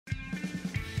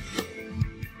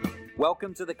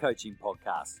Welcome to the Coaching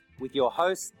Podcast with your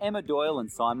hosts Emma Doyle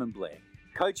and Simon Blair,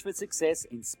 coach for success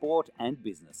in sport and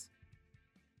business.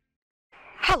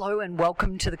 Hello and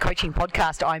welcome to the Coaching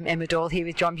Podcast. I'm Emma Doyle here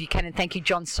with John Buchanan. Thank you,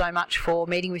 John, so much for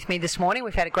meeting with me this morning.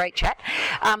 We've had a great chat.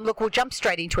 Look, we'll jump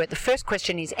straight into it. The first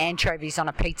question is anchovies on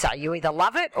a pizza. You either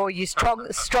love it or you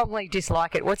strongly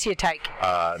dislike it. What's your take?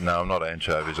 No, I'm not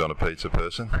anchovies on a pizza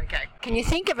person. Okay. Can you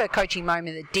think of a coaching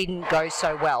moment that didn't go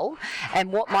so well,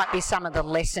 and what might be some of the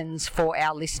lessons for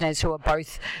our listeners who are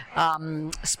both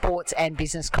sports and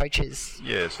business coaches?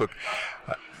 Yes, look,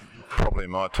 probably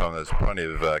in my time there's plenty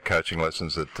of coaching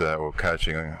lessons or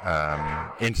coaching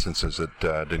instances that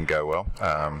didn't go well.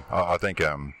 I think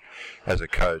as a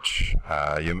coach,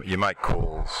 you make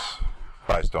calls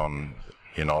based on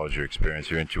your knowledge, your experience,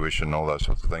 your intuition, all those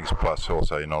sorts of things, plus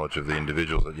also your knowledge of the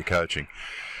individuals that you're coaching.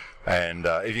 And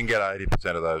if you can get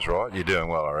 80% of those right, you're doing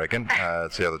well, I reckon.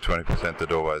 It's the other 20%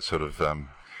 that always sort of,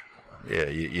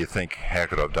 you think, how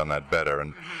could I have done that better?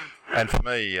 And for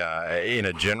me, in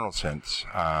a general sense,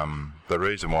 the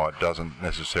reason why it doesn't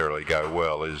necessarily go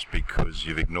well is because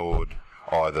you've ignored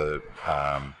either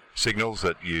signals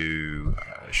that you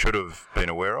should have been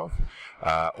aware of,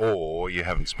 or you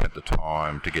haven't spent the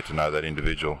time to get to know that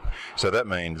individual. So that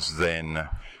means then,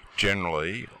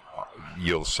 generally,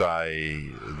 you'll say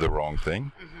the wrong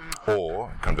thing,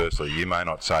 or conversely, you may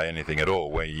not say anything at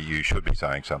all where you should be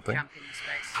saying something.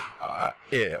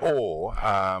 Or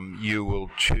you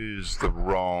will choose the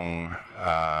wrong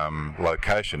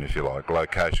location, if you like.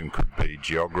 Location could be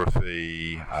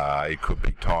geography, it could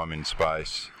be time and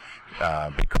space,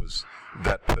 because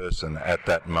that person at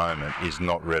that moment is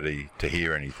not ready to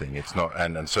hear anything. It's not,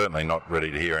 and certainly not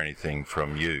ready to hear anything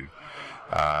from you.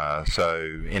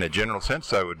 So, in a general sense,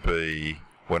 that would be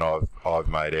when I've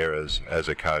made errors as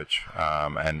a coach,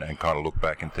 and kind of look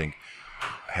back and think,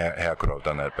 how could I have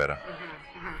done that better?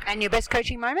 And your best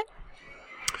coaching moment?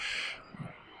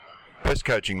 Best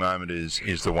coaching moment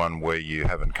is the one where you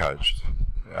haven't coached.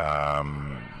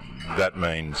 That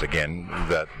means, again,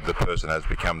 that the person has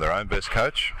become their own best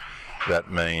coach.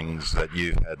 That means that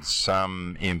you've had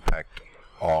some impact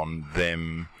on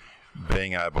them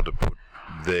being able to put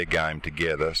their game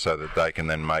together so that they can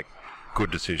then make good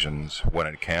decisions when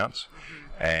it counts.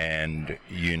 And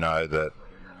you know that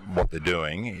what they're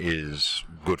doing is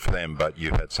good for them, but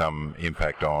you've had some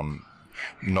impact on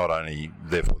not only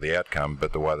therefore the outcome,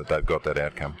 but the way that they've got that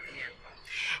outcome.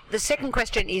 The second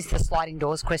question is the sliding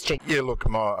doors question. Yeah, look,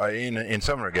 in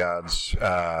some regards, when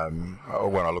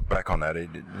I look back on that,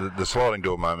 the sliding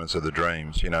door moments are the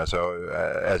dreams, you know. So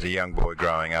as a young boy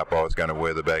growing up, I was going to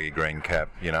wear the baggy green cap,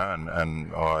 you know,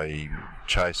 and I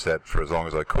chased that for as long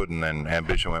as I could, and then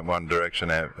ambition went one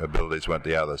direction, abilities went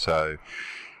the other. So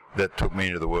that took me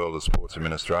into the world of sports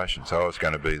administration. So I was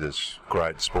going to be this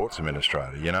great sports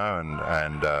administrator, you know,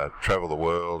 and travel the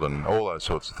world and all those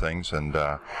sorts of things. And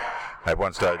at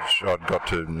one stage, I'd got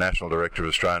to National Director of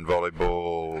Australian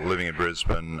Volleyball, living in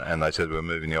Brisbane, and they said we're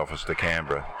moving the office to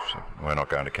Canberra. So we're not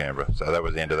going to Canberra. So that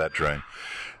was the end of that dream.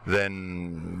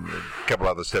 Then a couple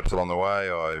other steps along the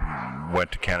way, I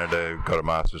went to Canada, got a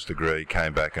master's degree,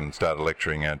 came back and started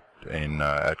lecturing at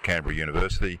Canberra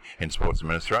University in sports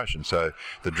administration. So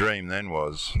the dream then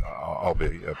was, I'll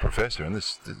be a professor in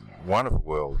this wonderful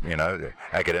world, you know, the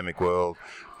academic world,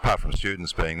 apart from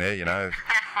students being there, you know.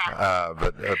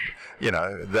 You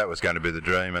know, that was going to be the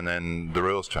dream, and then the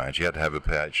rules changed. You had to have a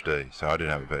PhD, so I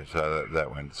didn't have a PhD, so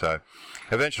that went. So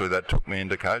eventually that took me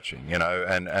into coaching, you know,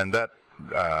 and that,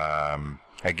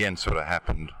 again, sort of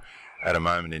happened at a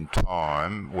moment in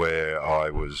time where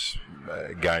I was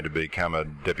going to become a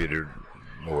deputy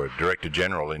or a director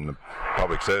general in the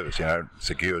public service, you know,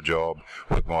 secure job,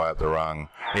 work my way up the rung,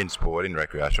 in sport, in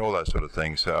recreation, all those sort of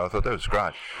things. So I thought that was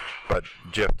great. But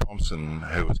Jeff Thompson,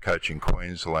 who was coaching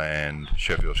Queensland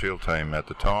Sheffield Shield team at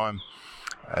the time,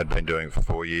 had been doing it for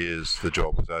 4 years. The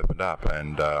job was opened up,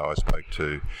 and I spoke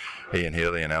to Ian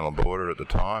Healy and Alan Border at the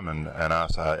time and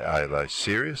asked, are they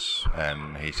serious?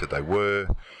 And he said they were.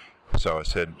 So I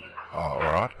said, oh, all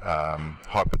right,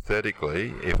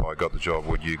 hypothetically, if I got the job,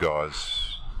 would you guys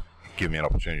give me an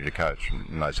opportunity to coach?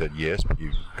 And they said yes, but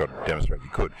you've got to demonstrate you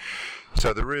could.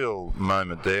 So the real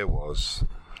moment there was,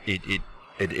 it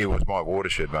was my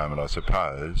watershed moment, I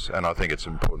suppose, and I think it's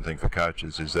an important thing for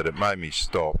coaches, is that it made me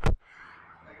stop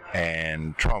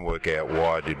and try and work out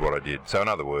why I did what I did. So in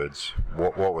other words,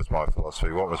 what was my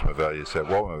philosophy, what was my value set,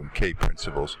 what were my key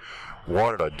principles,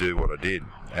 why did I do what I did?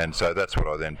 And so that's what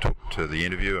I then took to the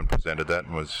interview and presented that,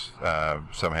 and was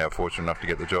somehow fortunate enough to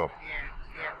get the job.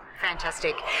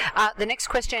 Fantastic. The next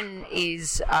question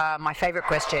is my favourite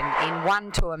question. In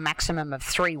 1 to a maximum of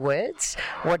 3 words,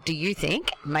 what do you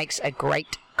think makes a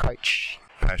great coach?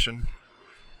 Passion,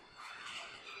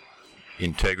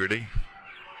 integrity,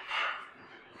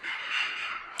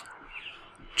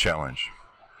 challenge.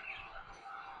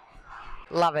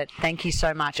 Love it. Thank you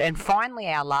so much. And finally,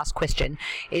 our last question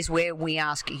is where we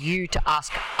ask you to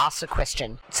ask us a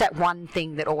question. It's that one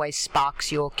thing that always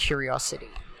sparks your curiosity.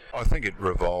 I think it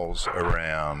revolves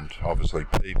around, obviously,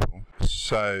 people.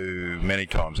 So many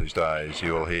times these days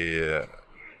you'll hear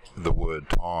the word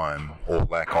time or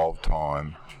lack of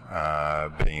time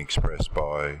being expressed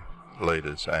by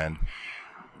leaders. And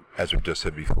as we've just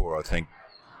said before, I think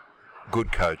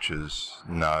good coaches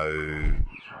know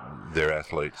their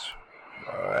athletes.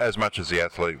 As much as the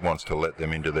athlete wants to let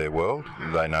them into their world,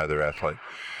 they know their athlete.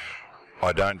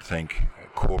 I don't think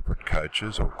corporate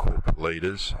coaches or corporate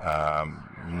leaders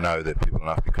know their people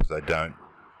enough because they don't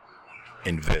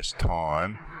invest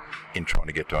time in trying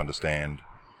to get to understand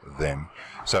them.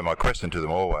 So my question to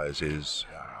them always is,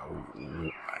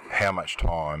 how much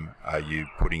time are you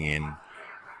putting in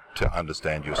to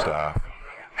understand your staff?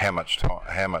 How much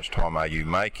time are you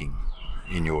making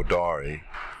in your diary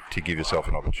to give yourself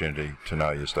an opportunity to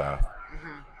know your staff?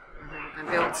 And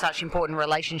build such important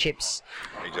relationships.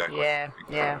 Exactly.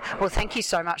 Yeah. Well, thank you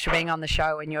so much for being on the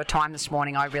show and your time this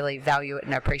morning. I really value it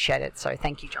and appreciate it. So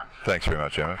thank you, John. Thanks very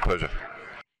much, Emma. Pleasure.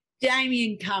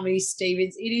 Damian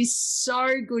Carmody-Stephens, it is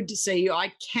so good to see you.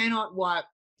 I cannot wipe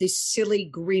this silly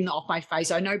grin off my face.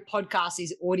 I know podcast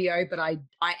is audio, but I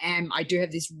do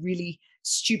have this really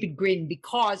stupid grin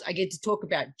because I get to talk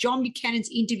about John Buchanan's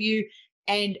interview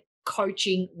and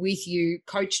coaching with you,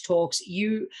 Coach Talks.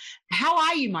 How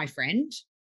are you, my friend?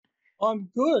 I'm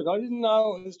good. I didn't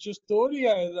know it was just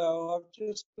audio, though. I've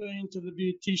just been to the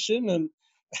beautician and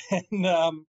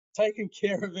taken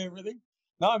care of everything.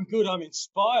 No, I'm good. I'm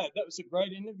inspired. That was a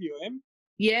great interview, Em.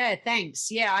 Yeah,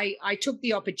 thanks. Yeah, I took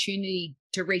the opportunity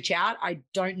to reach out. I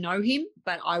don't know him,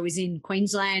 but I was in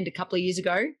Queensland a couple of years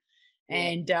ago. Yeah.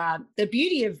 And the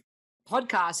beauty of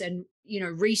podcasts and,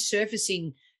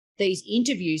 resurfacing these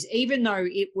interviews, even though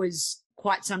it was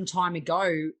quite some time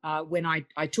ago when I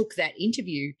took that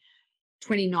interview,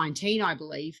 2019, I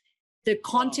believe, the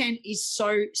content is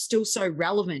still so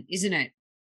relevant, isn't it?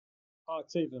 Oh,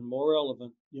 it's even more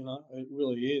relevant, it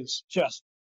really is. Just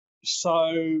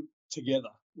so together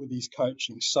with his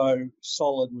coaching, so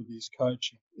solid with his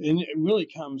coaching. And it really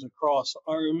comes across.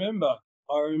 I remember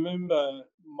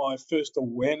my first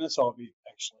awareness of it,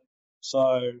 actually.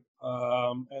 So,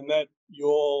 and that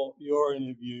your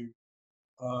interview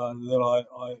that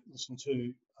I listened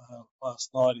to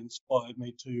last night inspired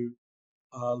me to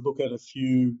look at a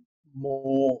few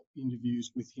more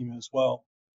interviews with him as well,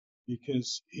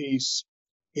 because he's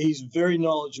a very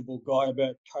knowledgeable guy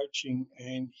about coaching,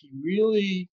 and he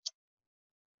really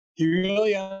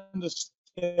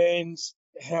understands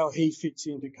how he fits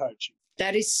into coaching.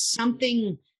 That is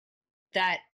something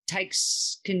that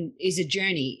is a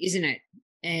journey, isn't it?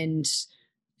 And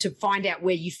to find out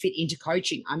where you fit into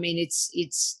coaching. I mean,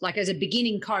 it's like, as a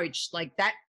beginning coach, like,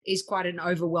 that is quite an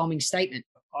overwhelming statement.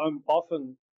 I'm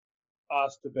often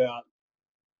asked about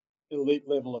elite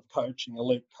coaching,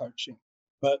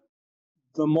 but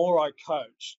the more I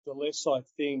coach, the less I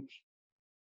think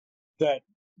that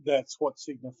that's what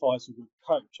signifies a good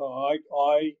coach.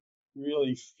 I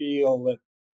really feel that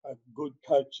a good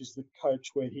coach is the coach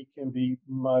where he can be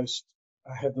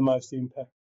have the most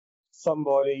impact.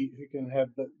 Somebody who can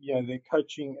have their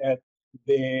coaching at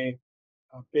their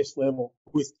best level.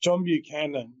 With John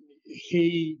Buchanan,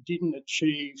 he didn't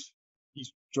achieve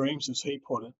his dreams, as he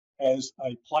put it, as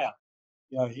a player.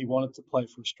 He wanted to play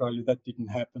for Australia. That didn't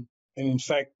happen. And in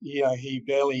fact, he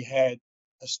barely had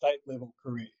a state level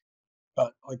career.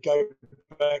 But I go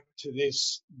back to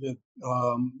this,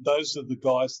 those are the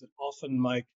guys that often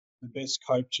make the best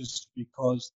coaches,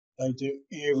 because they do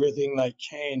everything they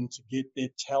can to get their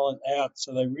talent out.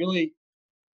 So they really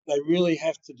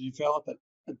have to develop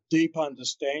a deep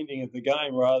understanding of the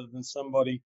game, rather than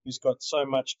somebody who's got so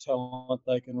much talent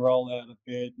they can roll out of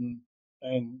bed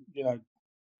and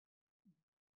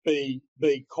be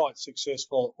quite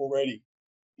successful already.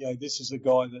 This is a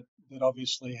guy that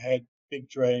obviously had big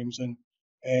dreams,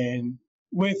 and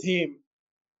with him,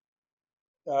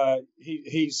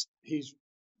 he's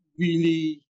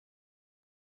really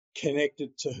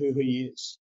connected to who he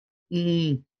is.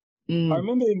 I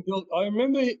remember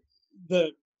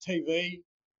the TV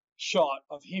shot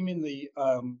of him in the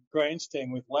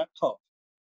grandstand with laptop,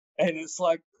 and it's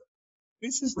like,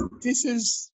 this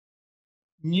is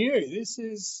new. This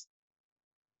is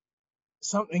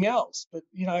something else. But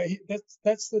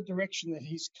that's the direction that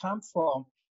he's come from.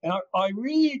 And I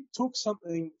really took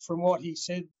something from what he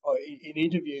said in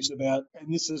interviews about,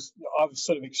 and this is, I've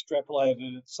sort of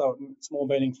extrapolated it so it's more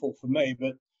meaningful for me,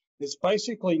 but it's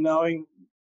basically knowing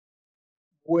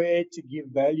where to give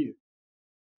value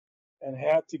and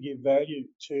how to give value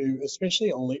to especially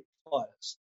elite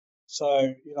players.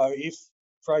 So, if,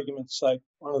 for argument's sake,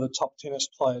 one of the top tennis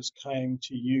players came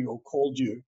to you or called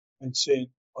you and said,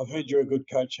 I've heard you're a good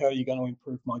coach, how are you going to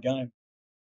improve my game?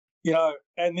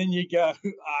 And then you go,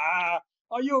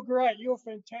 oh, you're great, you're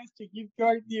fantastic, you've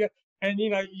got, and,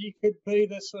 you could be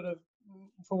the sort of,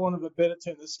 for want of a better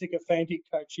term, the sycophantic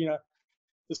coach, the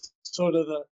sort of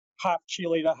the half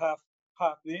cheerleader,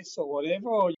 half this or whatever.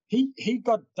 Or he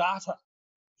got data.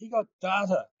 He got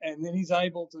data, and then he's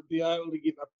able to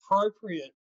give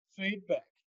appropriate feedback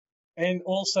and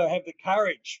also have the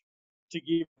courage to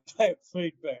give that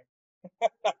feedback.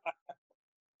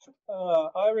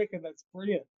 I reckon that's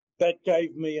brilliant. That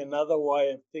gave me another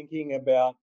way of thinking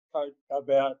about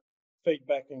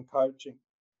feedback and coaching.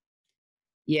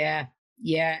 Yeah.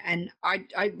 And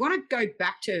I want to go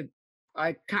back to,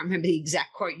 I can't remember the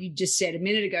exact quote you just said a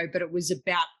minute ago, but it was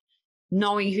about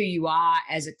knowing who you are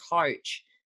as a coach.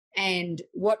 And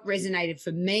what resonated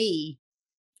for me,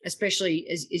 especially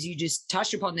as you just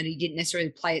touched upon, that he didn't necessarily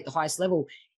play at the highest level,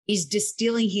 is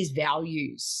distilling his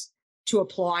values to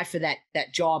apply for that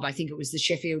job. I think it was the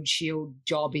Sheffield Shield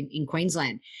job in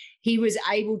Queensland. He was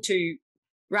able to,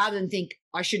 rather than think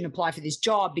I shouldn't apply for this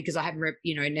job because I haven't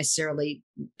necessarily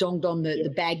donged on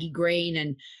the baggy green,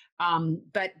 and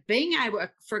but being able,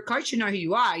 for a coach to know who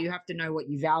you are, you have to know what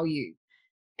you value,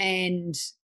 and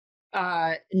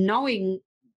knowing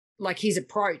like his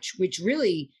approach, which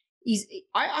really is,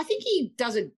 I think he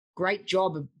does a great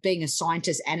job of being a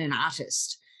scientist and an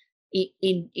artist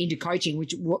into coaching,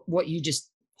 which what you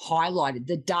just highlighted,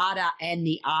 the data and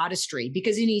the artistry.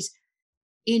 Because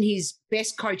in his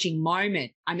best coaching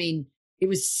moment, I mean, it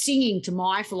was singing to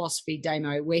my philosophy,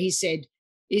 Damo, where he said,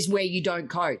 is where you don't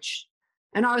coach.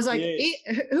 And I was like,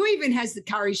 yes. Who even has the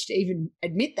courage to even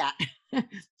admit that?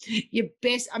 Your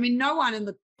best, I mean, no one in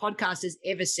the podcast has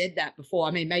ever said that before.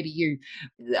 I mean, maybe you.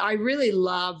 I really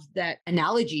love that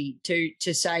analogy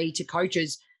to say to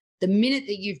coaches, the minute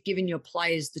that you've given your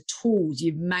players the tools,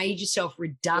 you've made yourself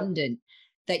redundant,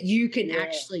 that you can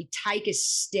actually take a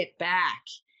step back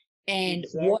and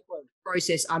watch the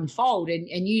process unfold.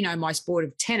 And my sport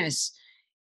of tennis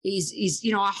is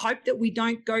I hope that we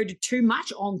don't go to too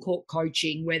much on-court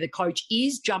coaching where the coach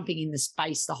is jumping in the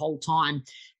space the whole time.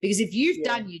 Because if you've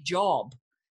done your job,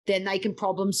 then they can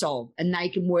problem solve and they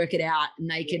can work it out,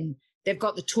 and they've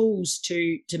got the tools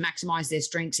to maximize their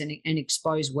strengths and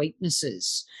expose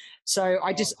weaknesses. So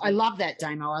I love that,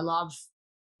 Damo. I love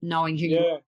knowing who you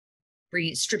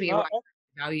are, stripping away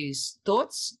values.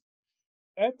 Thoughts?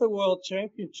 At the World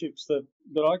Championships that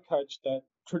I coached at,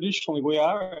 traditionally we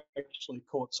are actually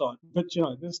courtside, but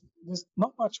there's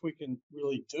not much we can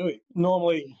really do.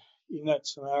 Normally in that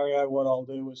scenario, what I'll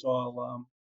do is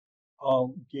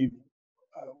I'll give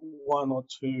one or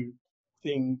two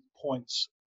points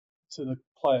to the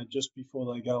player just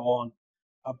before they go on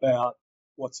about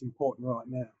what's important right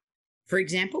now. For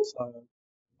example? So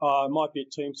it might be a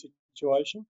team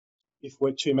situation. If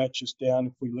we're 2 matches down,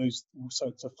 if we lose, so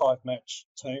it's a 5-match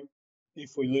team.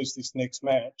 If we lose this next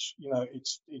match,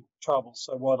 it's in trouble.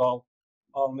 So what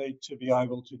I'll need to be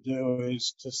able to do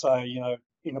is to say,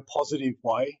 in a positive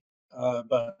way,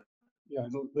 but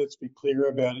let's be clear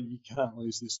about it. You can't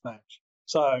lose this match.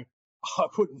 So I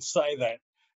wouldn't say that,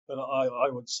 but I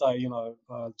would say,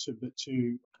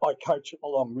 I coach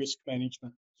along risk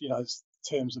management,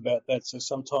 terms about that. So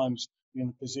sometimes you're in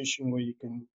a position where you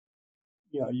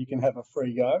can have a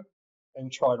free go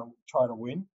and try to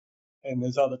win. And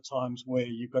there's other times where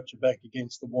you've got your back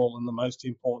against the wall, and the most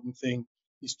important thing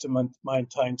is to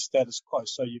maintain status quo.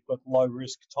 So you've got low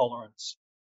risk tolerance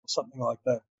or something like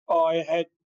that. I had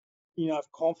enough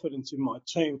confidence in my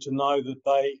team to know that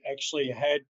they actually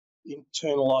had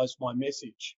internalized my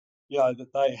message, that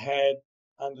they had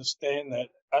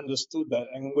understood that.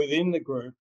 And within the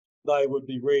group, they would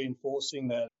be reinforcing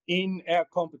that. In our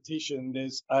competition,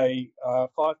 there's a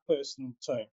 5-person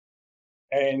team.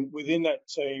 And within that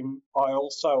team, I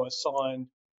also assigned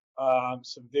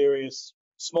some various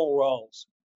small roles.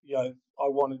 I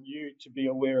wanted you to be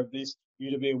aware of this,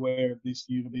 you to be aware of this,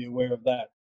 you to be aware of that.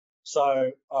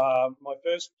 So my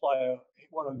first player,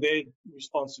 one of their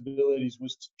responsibilities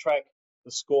was to track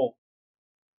the score.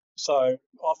 So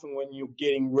often when you're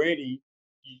getting ready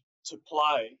to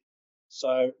play,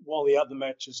 so while the other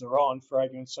matches are on, for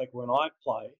argument's sake, when I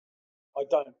play, I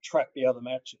don't track the other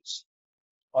matches.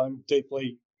 I'm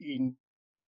deeply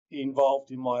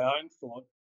involved in my own thought,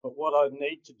 But what I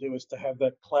need to do is to have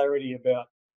that clarity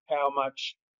about how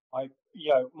much my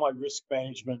risk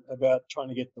management about trying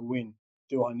to get the win.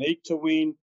 Do I need to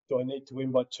win? Do I need to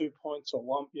win by 2 points or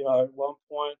 1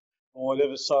 point or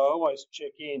whatever? So I always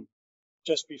check in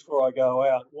just before I go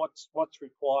out. What's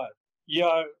required?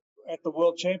 At the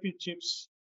World Championships,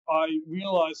 I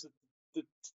realised that the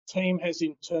team has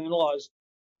internalised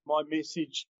my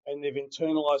message and they've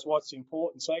internalised what's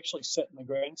important. So I actually sat in the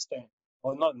grandstand.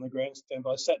 Well, not in the grandstand,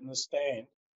 but I sat in the stand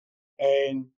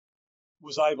and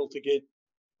was able to get,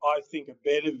 I think, a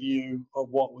better view of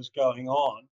what was going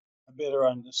on, a better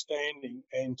understanding,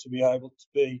 and to be able to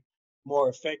be more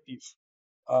effective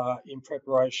in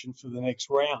preparation for the next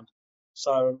round.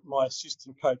 So my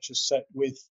assistant coaches sat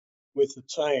with the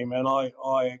team, and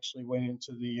I actually went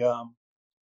into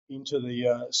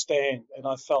the stand, and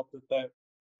I felt that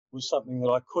was something that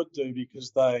I could do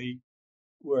because they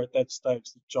were at that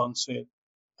stage that John said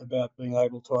about being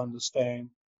able to understand,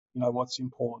 what's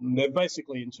important. They've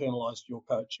basically internalised your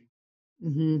coaching.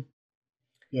 Mm-hmm.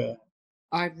 Yeah.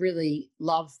 I really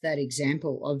love that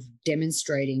example of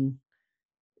demonstrating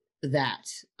that.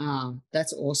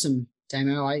 That's awesome,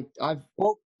 Damo.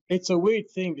 Well, it's a weird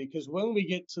thing because when we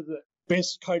get to the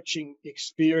best coaching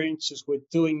experiences, we're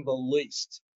doing the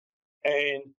least.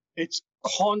 And it's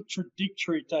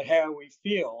contradictory to how we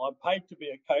feel. I'm paid to be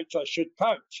a coach. I should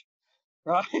coach,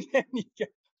 right? And you've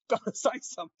got to say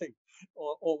something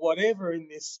or whatever in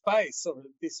this space or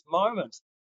this moment.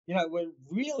 When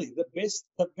really the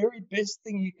very best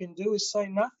thing you can do is say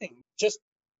nothing. Just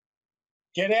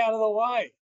get out of the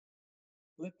way.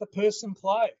 Let the person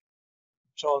play.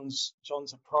 John's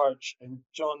approach and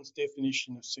John's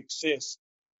definition of success,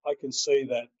 I can see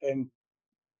that. And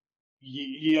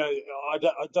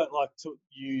I don't like to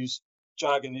use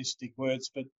jargonistic words,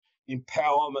 but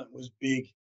empowerment was big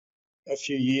a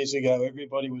few years ago.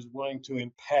 Everybody was wanting to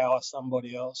empower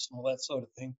somebody else and all that sort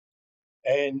of thing.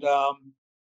 And,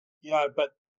 but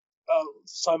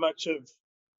so much of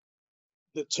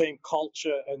the team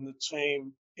culture and the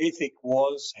team ethic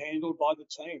was handled by the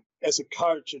team. As a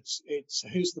coach, it's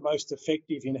who's the most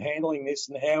effective in handling this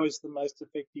and how is the most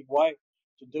effective way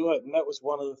to do it. And that was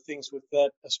one of the things with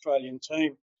that Australian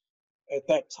team at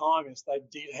that time is they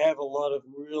did have a lot of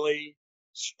really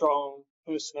strong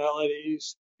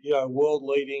personalities,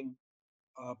 world-leading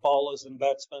bowlers and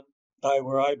batsmen. They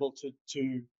were able to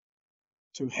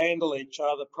handle each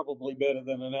other probably better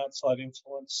than an outside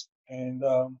influence. And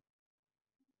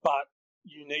but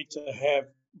you need to have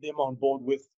them on board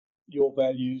with your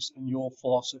values and your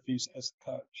philosophies as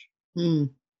a coach. Mm.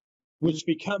 Which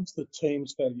becomes the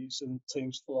team's values and the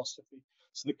team's philosophy.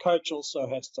 So the coach also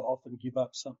has to often give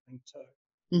up something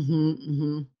too. Mm-hmm,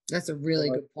 mm-hmm. That's a really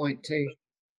good point too.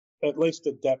 At least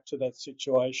adapt to that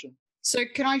situation. So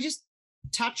can I just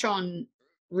touch on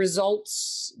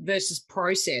results versus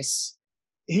process?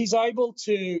 He's able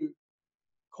to,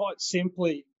 quite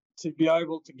simply, to be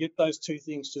able to get those two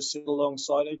things to sit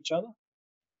alongside each other.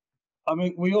 I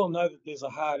mean, we all know that there's a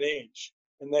hard edge,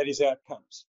 and that is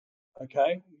outcomes.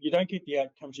 Okay, you don't get the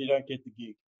outcomes, you don't get the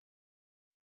gig.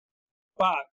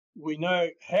 But we know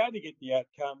how to get the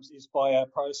outcomes is by our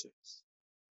process,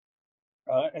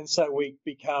 right? And so we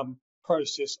become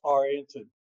process oriented.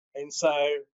 And so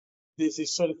there's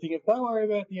this sort of thing of don't worry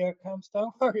about the outcomes,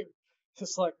 don't worry.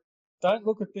 It's like, don't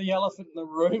look at the elephant in the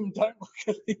room, don't look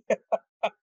at the,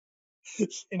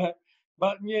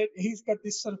 but yet he's got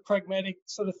this sort of pragmatic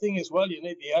sort of thing as well. You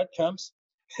need the outcomes.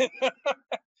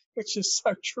 Which is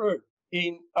so true.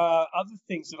 In other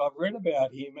things that I've read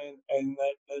about him and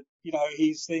that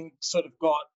he's then sort of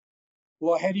got,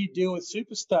 well, how do you deal with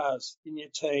superstars in your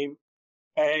team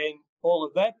and all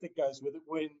of that goes with it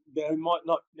when they might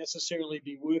not necessarily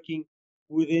be working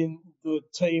within the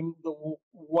team the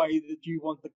way that you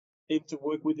want them to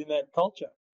work within that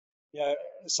culture.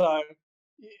 So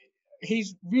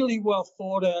he's really well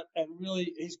thought out and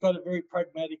really he's got a very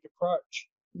pragmatic approach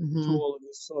to all of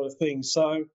this sort of thing.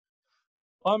 So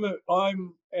I'm,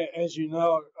 as you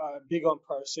know, big on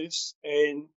process,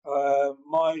 and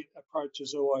my approach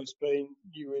has always been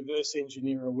you reverse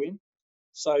engineer a win.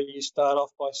 So you start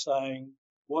off by saying,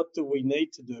 what do we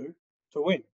need to do to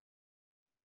win?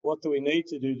 What do we need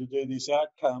to do this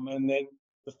outcome? And then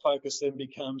the focus then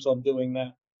becomes on doing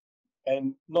that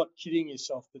and not kidding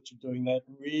yourself that you're doing that.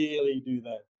 Really do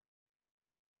that.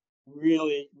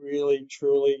 Really, really,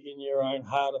 truly in your own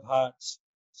heart of hearts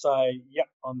say, yep,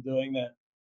 I'm doing that.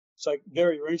 So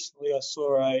very recently I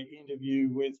saw an interview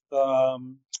with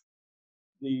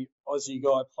the Aussie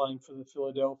guy playing for the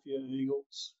Philadelphia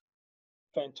Eagles.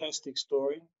 Fantastic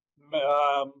story.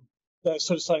 they're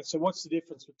sort of saying, so what's the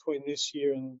difference between this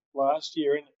year and last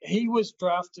year? And he was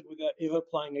drafted without ever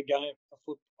playing a game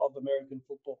of American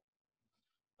football.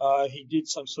 He did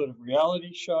some sort of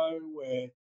reality show where,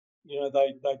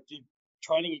 they did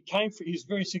training. He was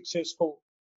very successful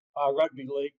rugby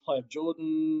league player,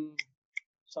 Jordan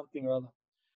something or other.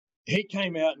 He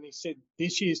came out and he said,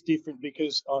 this year's different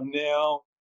because I'm now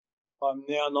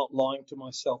not lying to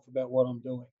myself about what I'm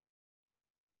doing.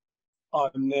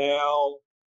 I'm now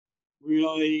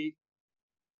really,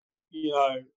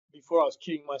 before I was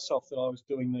kidding myself that I was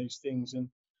doing these things, and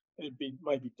it'd be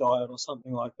maybe diet or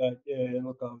something like that. Yeah,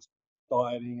 look, I was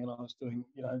dieting and I was doing,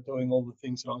 doing all the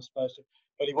things that I'm supposed to,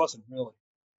 but he wasn't really.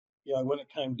 When it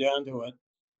came down to it,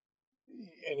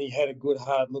 and he had a good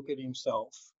hard look at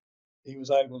himself, he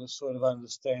was able to sort of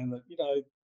understand that,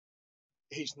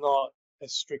 he's not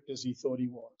as strict as he thought he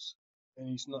was. And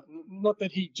he's not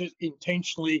that he just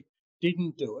intentionally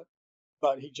didn't do it,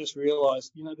 but he just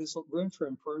realized, there's room for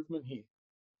improvement here.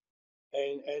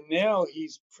 And now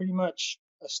he's pretty much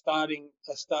a starting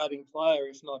player,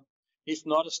 if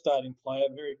not a starting player,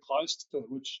 very close to it,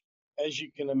 which, as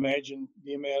you can imagine,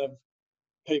 the amount of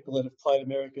people that have played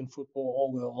American football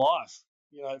all their life,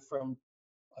 from,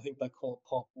 I think they call it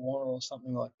Pop Warner or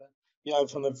something like that,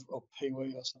 or Pee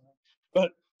Wee or something.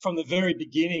 But from the very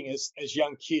beginning as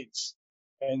young kids,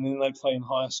 and then they play in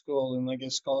high school and they get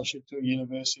a scholarship to a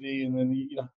university, and then,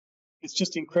 it's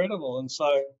just incredible. And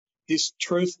so this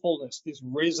truthfulness, this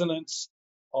resonance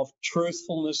of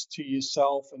truthfulness to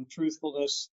yourself and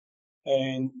truthfulness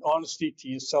and honesty to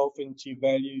yourself and to your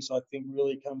values, I think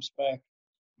really comes back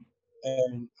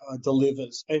and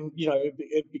delivers. And,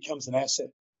 it becomes an asset.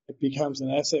 It becomes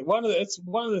an asset. It's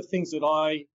one of the things that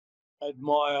I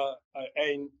admire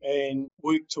and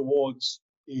work towards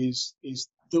is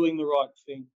doing the right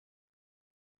thing,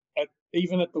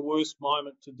 even at the worst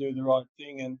moment, to do the right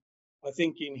thing. And I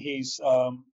think in his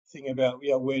thing about,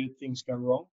 where did things go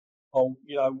wrong? Oh,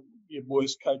 your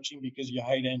worst coaching because you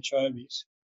hate anchovies.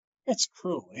 That's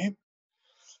cruel, man.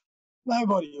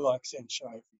 Nobody likes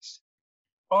anchovies.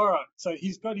 All right, so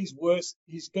he's got his worst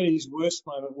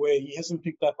moment where he hasn't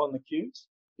picked up on the cues.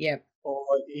 Yeah. Or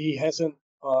he hasn't,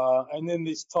 and then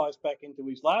this ties back into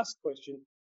his last question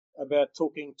about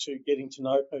getting to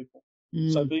know people.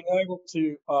 So being able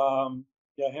to,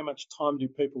 how much time do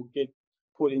people get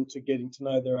put into getting to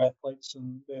know their athletes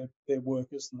and their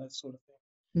workers and that sort of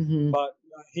thing. Mm-hmm. But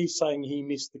he's saying he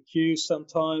missed the cues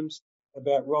sometimes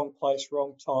about wrong place,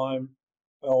 wrong time,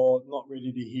 or not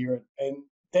ready to hear it. And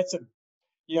that's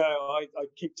I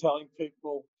keep telling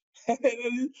people,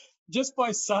 just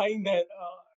by saying that,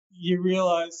 you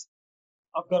realize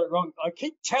I've got it wrong. I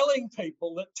keep telling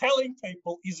people that telling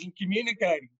people isn't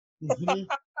communicating. Mm-hmm.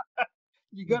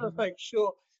 You got to make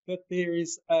sure that there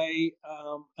is an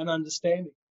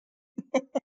understanding.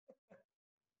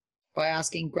 By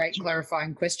asking great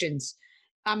clarifying questions.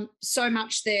 So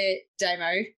much there,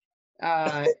 Damo.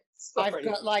 I've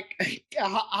got like a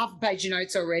half a page of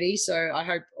notes already, so I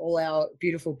hope all our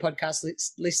beautiful podcast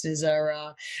listeners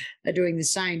are doing the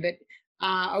same. But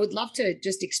I would love to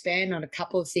just expand on a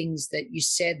couple of things that you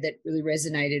said that really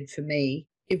resonated for me.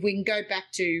 If we can go back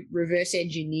to reverse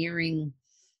engineering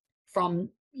from,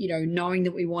 knowing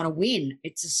that we want to win,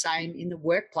 it's the same in the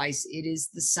workplace. It is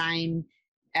the same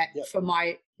for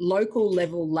my local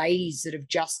level ladies that have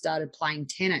just started playing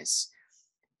tennis.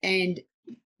 And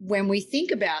when we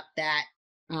think about that,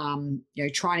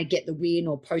 trying to get the win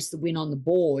or post the win on the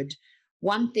board,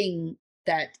 one thing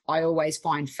that I always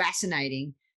find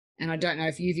fascinating, and I don't know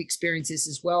if you've experienced this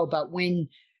as well, but when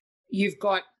you've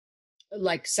got,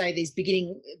 like, say, these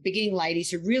beginning ladies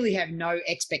who really have no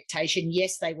expectation,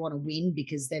 yes, they want to win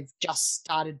because they've just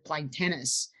started playing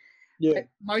tennis. Yeah. But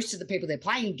most of the people they're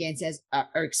playing against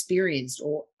are experienced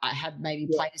or have maybe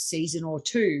played a season or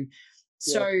two.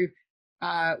 So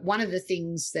one of the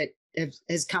things that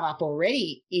has come up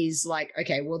already is like,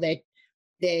 okay, well,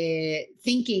 they're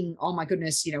thinking, oh my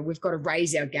goodness, we've got to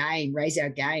raise our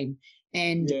game.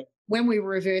 And when we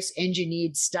reverse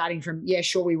engineered starting from,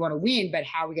 sure, we want to win, but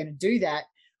how are we going to do that?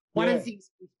 One of the things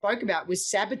we spoke about was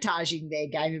sabotaging their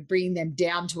game and bringing them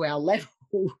down to our level.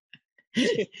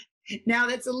 Now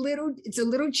it's a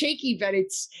little cheeky, but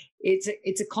it's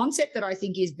a concept that I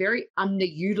think is very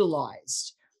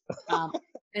underutilized.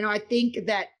 And I think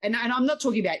that, and I'm not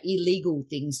talking about illegal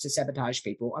things to sabotage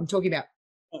people. I'm talking about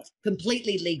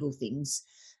completely legal things,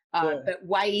 but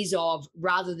ways of,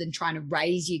 rather than trying to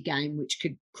raise your game, which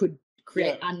could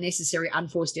create unnecessary,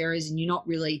 unforced errors, and you're not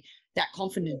really that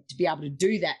confident to be able to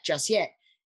do that just yet.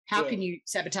 How can you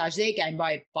sabotage their game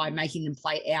by making them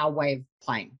play our way of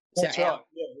playing? That's right.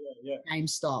 Game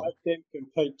style. Let them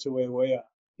compete to where we are.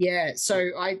 Yeah,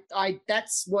 so I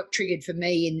that's what triggered for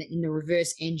me in the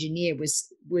reverse engineer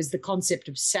was the concept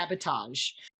of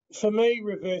sabotage. For me,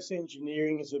 reverse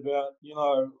engineering is about,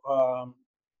 well,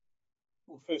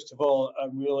 first of all, a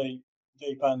really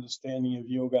deep understanding of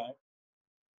your game.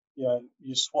 Your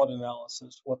SWOT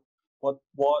analysis. What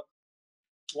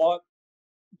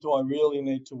do I really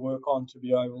need to work on to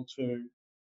be able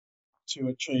to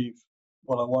achieve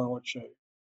what I want to achieve?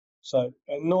 So,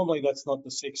 and normally that's not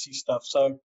the sexy stuff.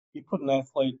 So you put an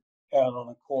athlete out on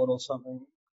a court or something,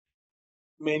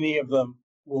 many of them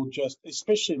will just,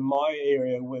 especially in my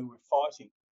area where we're fighting,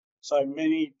 so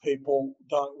many people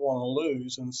don't want to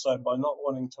lose, and so by not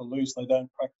wanting to lose, they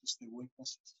don't practice their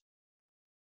weaknesses.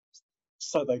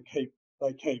 So they keep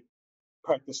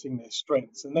practicing their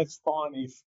strengths, and that's fine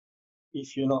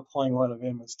if you're not playing one of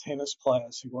Emma's tennis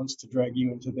players who wants to drag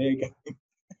you into their game.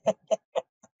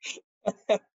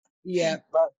 Yeah.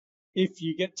 But if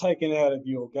you get taken out of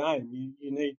your game,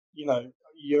 you need,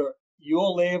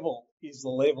 your level is the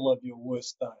level of your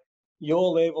worst day. Your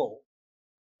level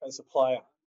as a player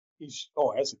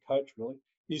as a coach really,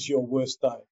 is your worst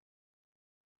day.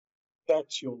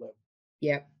 That's your level.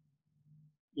 Yeah.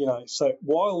 So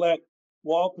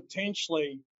while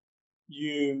potentially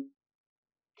you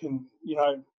can,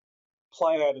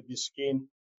 play out of your skin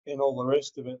and all the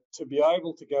rest of it, to be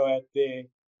able to go out there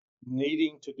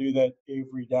needing to do that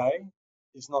every day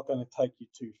is not going to take you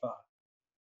too far.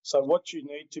 So what you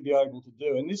need to be able to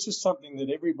do, and this is something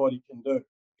that everybody can do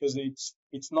because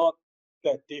it's not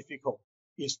that difficult,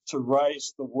 is to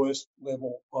raise the worst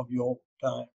level of your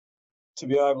game, to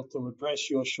be able to address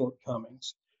your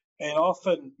shortcomings. And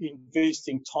often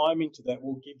investing time into that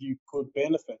will give you good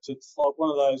benefits. It's like one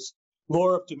of those law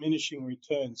of diminishing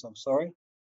returns,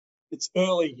 It's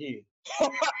early here.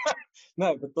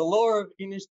 No, but the law of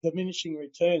diminishing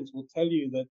returns will tell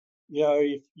you that,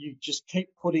 if you just keep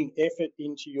putting effort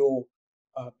into your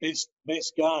best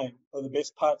game or the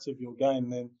best parts of your game,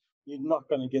 then you're not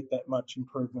going to get that much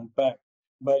improvement back.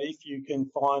 But if you can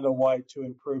find a way to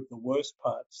improve the worst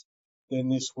parts, then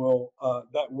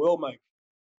that will make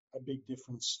a big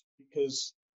difference.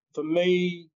 Because for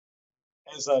me,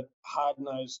 as a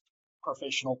hard-nosed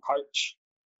professional coach,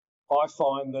 I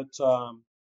find that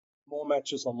more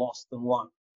matches are lost than won.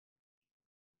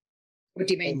 What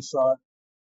do you mean? And so,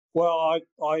 well,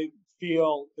 I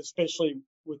feel, especially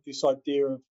with this idea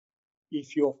of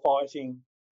if you're fighting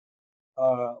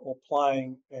or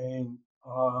playing, and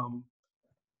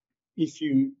if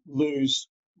you lose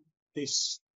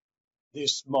this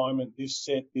moment, this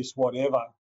set, this whatever,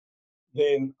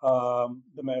 then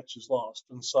the match is lost.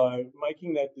 And so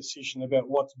making that decision about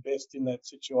what's best in that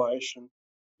situation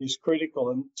is critical.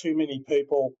 And too many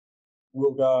people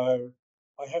will go,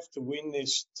 I have to win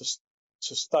this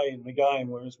to stay in the game,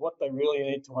 whereas what they really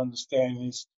need to understand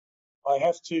is I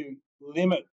have to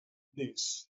limit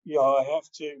this. I have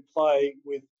to play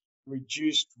with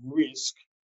reduced risk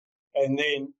and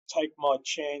then take my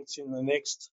chance in the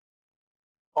next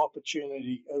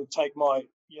opportunity and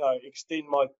extend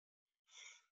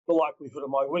the likelihood of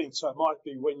my winning. So it might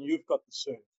be when you've got the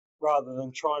serve rather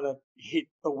than trying to hit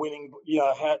the winning,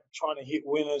 trying to hit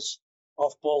winners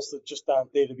off balls that just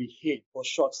aren't there to be hit or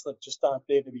shots that just aren't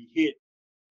there to be hit.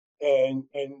 And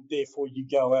therefore you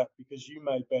go out because you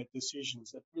made bad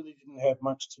decisions that really didn't have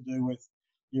much to do with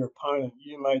your opponent.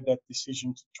 You made that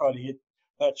decision to try to hit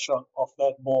that shot off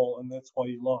that ball, and that's why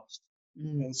you lost.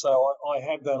 Mm. And so I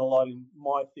have that a lot in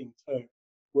my thing too,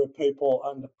 where people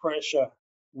under pressure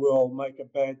will make a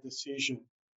bad decision.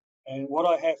 And what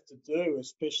I have to do,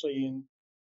 especially in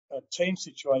a team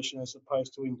situation as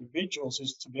opposed to individuals,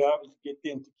 is to be able to get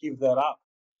them to give that up.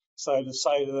 So to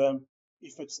say to them,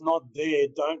 if it's not there,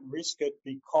 don't risk it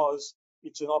because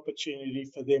it's an opportunity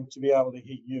for them to be able to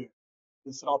hit you.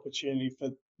 It's an opportunity for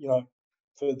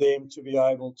them to be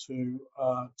able to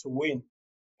win.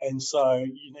 And so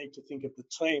you need to think of the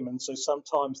team. And so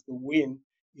sometimes the win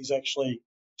is actually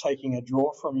taking a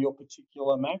draw from your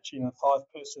particular match in a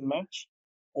 5-person match,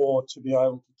 or to be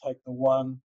able to take the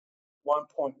 1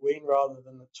 point win rather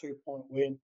than the 2-point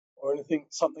win, or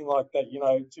something like that.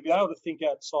 To be able to think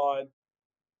outside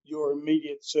your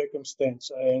immediate circumstance,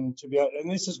 and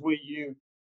this is where you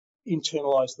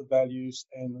internalize the values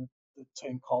and the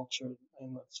team culture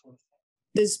and that sort of thing.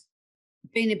 There's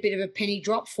been a bit of a penny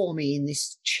drop for me in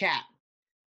this chat.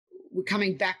 We're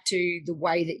coming back to the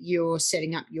way that you're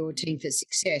setting up your team for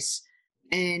success,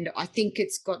 and I think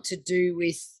it's got to do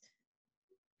with,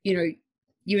 you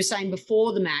were saying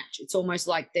before the match, it's almost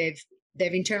like they've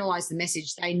internalized the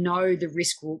message. They know the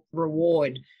risk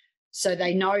reward. So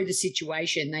they know the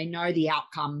situation, they know the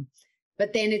outcome,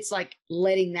 but then it's like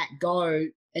letting that go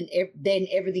and then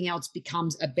everything else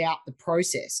becomes about the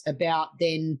process, about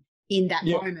then in that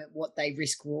moment what they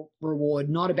risk reward,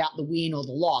 not about the win or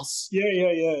the loss.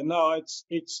 Yeah. No, it's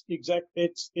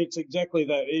exactly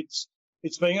that.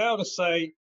 It's being able to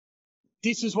say,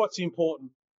 this is what's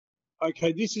important.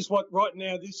 Okay, this is what right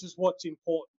now. This is what's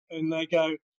important, and they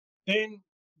go.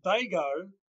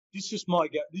 This is my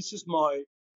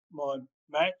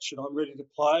match, and I'm ready to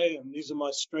play, and these are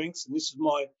my strengths, and this is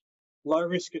my low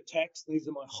risk attacks, and these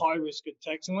are my high risk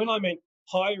attacks. And when I mean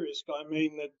high risk, I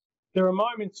mean that there are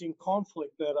moments in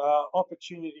conflict that are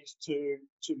opportunities to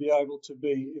be able to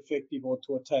be effective or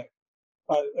to attack,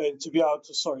 and to be able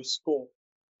to score.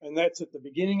 And that's at the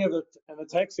beginning of an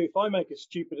attack. So if I make a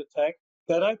stupid attack,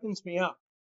 that opens me up,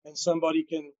 and somebody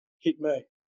can hit me.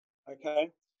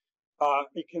 Okay.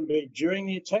 It can be during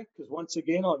the attack, because once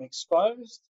again I'm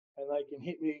exposed, and they can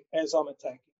hit me as I'm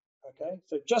attacking. Okay,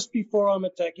 so just before I'm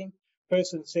attacking,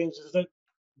 person senses it,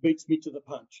 beats me to the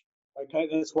punch. Okay,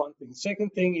 that's one thing.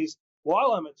 Second thing is,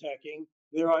 while I'm attacking,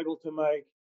 they're able to make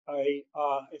a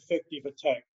effective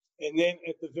attack. And then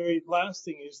at the very last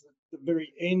thing is the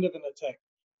very end of an attack.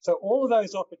 So all of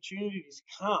those opportunities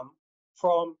come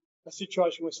from a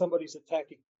situation where somebody's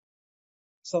attacking.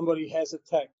 Somebody has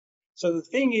attacked. So the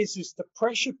thing is to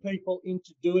pressure people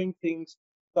into doing things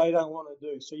they don't want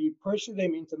to do. So you pressure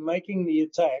them into making the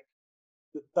attack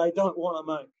that they don't want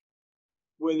to make,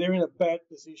 where they're in a bad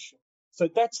position. So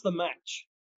that's the match.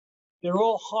 They're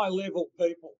all high-level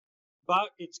people, but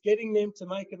it's getting them to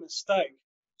make a mistake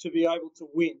to be able to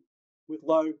win with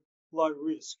low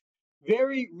risk.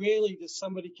 Very rarely does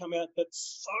somebody come out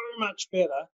that's so much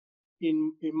better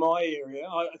in my area.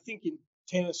 I think in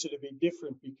tennis it'd be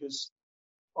different because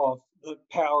of the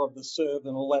power of the serve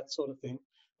and all that sort of thing.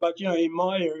 But, in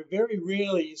my area, very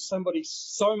rarely is somebody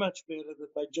so much better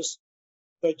that they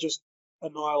just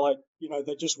annihilate,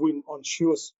 they just win on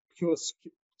pure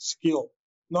skill.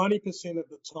 90% of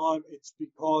the time it's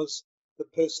because the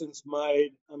person's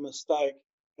made a mistake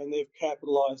and they've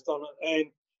capitalized on it.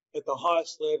 And at the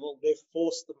highest level, they've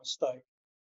forced the mistake.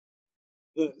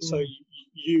 So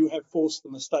you have forced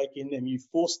the mistake in them. You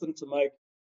forced them to make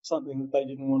something that they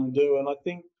didn't want to do. And I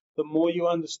think the more you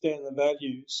understand the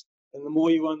values, and the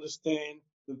more you understand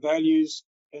the values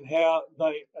and how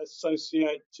they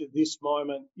associate to this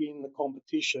moment in the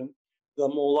competition, the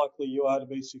more likely you are to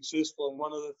be successful. And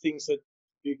one of the things that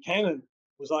Buchanan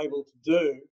was able to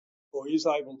do, or is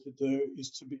able to do,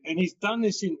 is to be, and he's done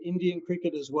this in Indian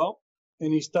cricket as well.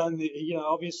 And he's done,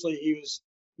 obviously he was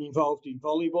involved in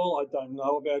volleyball. I don't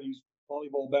know about his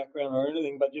volleyball background or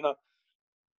anything, but,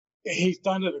 he's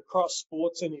done it across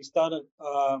sports, and he's done it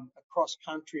across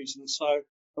countries. And so,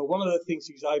 but one of the things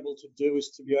he's able to do is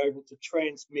to be able to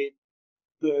transmit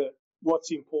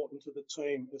what's important to the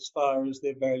team as far as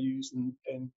their values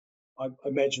and I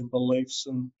imagine beliefs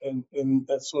and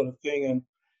that sort of thing.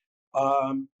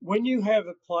 And when you have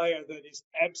a player that is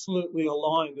absolutely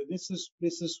aligned, and this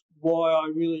is why I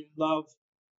really love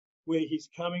where he's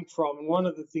coming from. And one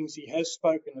of the things he has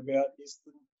spoken about is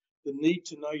the need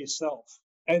to know yourself.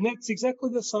 And that's exactly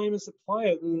the same as a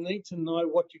player, the need to know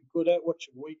what you're good at, what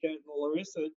you're weak at, and all the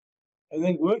rest of it, and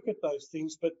then work at those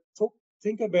things. But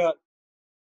think about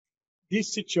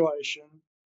this situation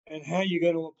and how you're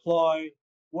going to apply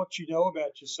what you know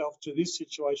about yourself to this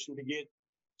situation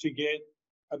to get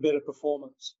a better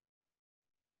performance.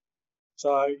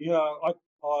 So,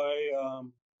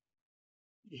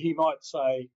 he might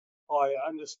say, I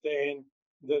understand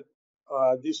that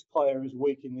this player is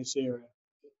weak in this area,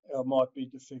 or might be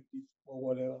defective or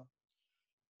whatever,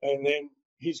 and then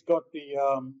he's got the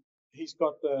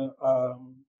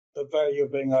value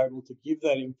of being able to give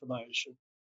that information,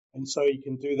 and so he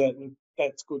can do that, and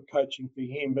that's good coaching for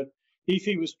him. But if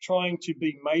he was trying to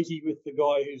be matey with the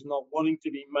guy who's not wanting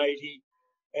to be matey,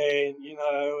 and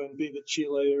and be the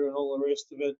cheerleader and all the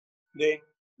rest of it, then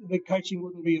the coaching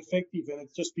wouldn't be effective, and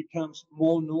it just becomes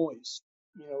more noise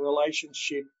in a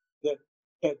relationship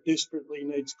that desperately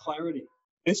needs clarity,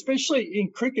 especially in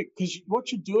cricket, because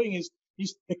what you're doing is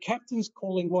the captain's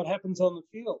calling what happens on the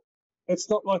field. It's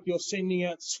not like you're sending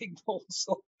out signals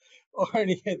or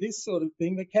any of this sort of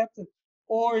thing. The captain,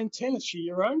 or in tennis, you're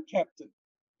your own captain.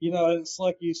 And it's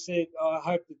like you said, I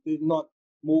hope that there's not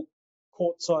more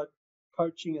courtside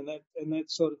coaching and that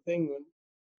sort of thing.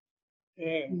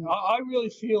 And I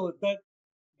really feel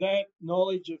that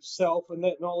knowledge of self and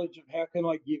that knowledge of how can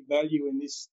I give value in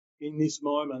this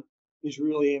moment is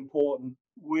really important.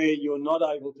 Where you're not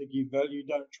able to give value,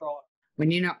 don't try.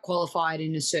 When you're not qualified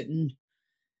in a certain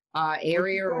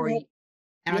area,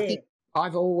 I think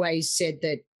I've always said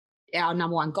that our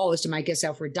number one goal is to make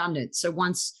ourselves redundant. So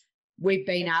once we've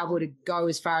been able to go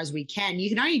as far as we can. You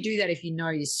can only do that if you know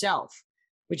yourself,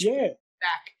 which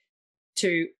back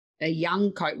to a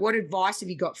young coach. What advice have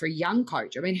you got for a young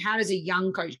coach? I mean, how does a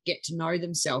young coach get to know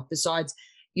themselves besides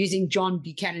using John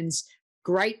Buchanan's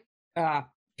great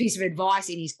piece of advice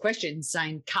in his questions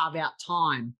saying carve out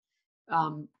time?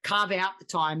 Carve out the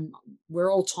time.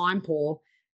 We're all time poor,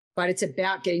 but it's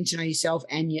about getting to know yourself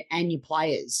and your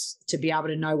players to be able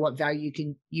to know what value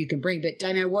you can bring. But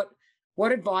Damo,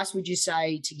 what advice would you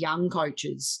say to young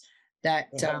coaches that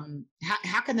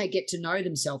how can they get to know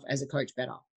themselves as a coach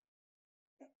better?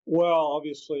 Well,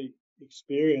 obviously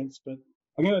experience, but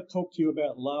I'm going to talk to you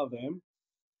about love, Em.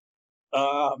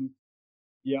 Love.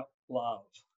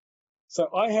 So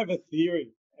I have a theory,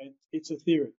 and it's a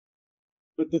theory.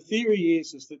 But the theory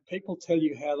is that people tell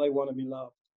you how they want to be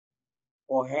loved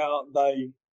or how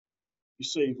they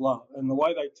receive love. And the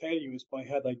way they tell you is by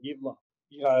how they give love.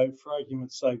 You know, for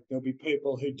argument's sake, there'll be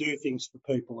people who do things for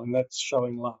people, and that's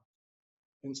showing love.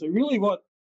 And so really what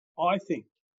I think,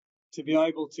 to be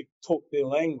able to talk their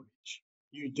language,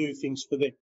 you do things for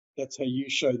them. That's how you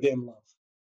show them love,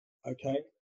 okay?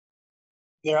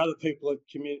 There are other people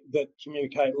that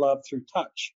communicate love through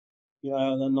touch, you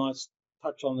know, a nice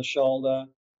touch on the shoulder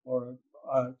or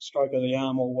a stroke of the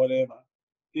arm or whatever.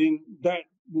 Then that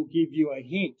will give you a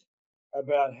hint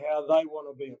about how they want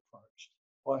to be approached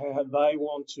or how they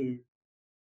want to,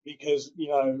 because, you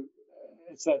know,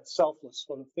 it's that selfless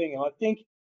sort of thing. I think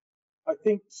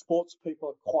sports people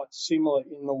are quite similar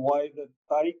in the way that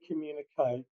they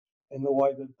communicate and the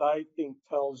way that they think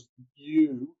tells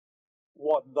you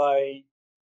what they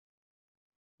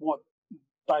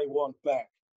want back.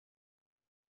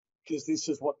 Because this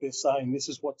is what they're saying, this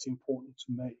is what's important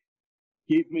to me.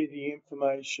 Give me the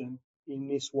information in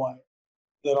this way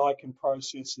that I can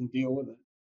process and deal with it.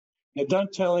 Now,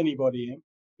 don't tell anybody, Em,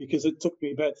 because it took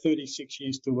me about 36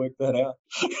 years to work that out.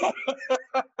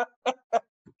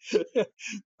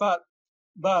 but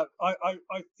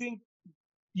I think,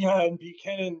 you know, and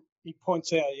Buchanan, he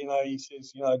points out, you know, he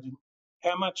says, you know,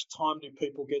 how much time do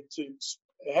people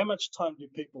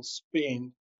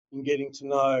spend in getting to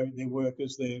know their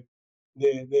workers,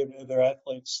 their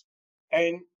athletes?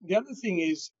 And the other thing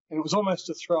is, and it was almost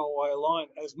a throwaway line,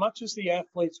 as much as the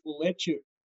athletes will let you.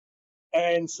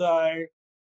 And so,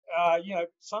 you know,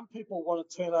 some people want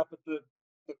to turn up at the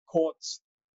courts,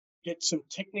 get some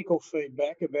technical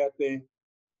feedback about their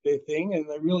thing, and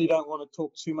they really don't want to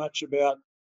talk too much about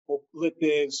or let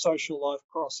their social life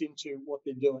cross into what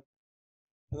they're doing.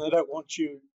 And they don't want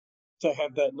you to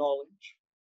have that knowledge.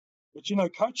 But, you know,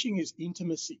 coaching is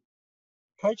intimacy.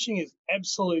 Coaching is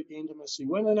absolute intimacy.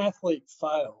 When an athlete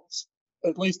fails,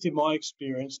 at least in my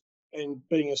experience, and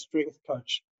being a strength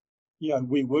coach, you know,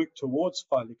 we work towards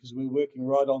failure because we're working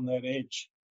right on that edge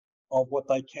of what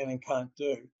they can and can't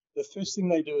do. The first thing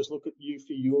they do is look at you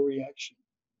for your reaction.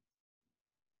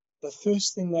 The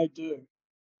first thing they do.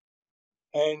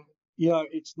 And, you know,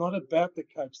 it's not about the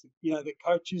coach. You know, the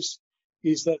coach is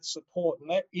that support, and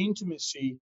that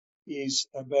intimacy is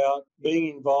about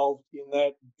being involved in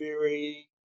that very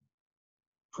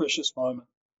precious moment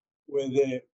where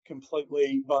they're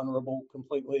completely vulnerable,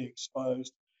 completely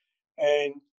exposed.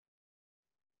 And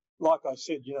like I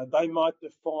said, you know, they might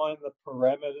define the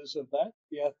parameters of that.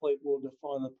 The athlete will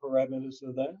define the parameters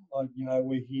of that. Like, you know,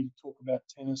 we're here to talk about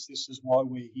tennis. This is why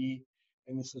we're here,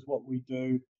 and this is what we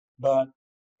do. But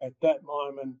at that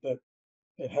moment that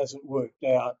it hasn't worked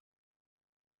out,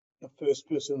 the first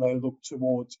person they look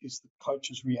towards is the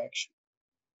coach's reaction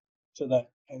to that.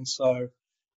 And so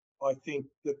I think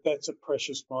that's a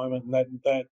precious moment, and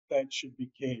that should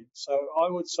be cared. So I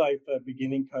would say for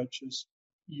beginning coaches,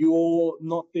 you're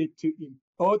not there to,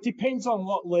 or it depends on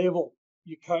what level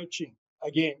you're coaching.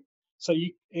 Again, so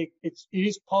it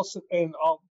is possible, and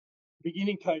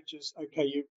beginning coaches,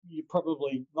 okay, you're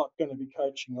probably not going to be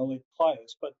coaching elite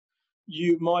players, but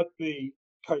you might be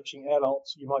coaching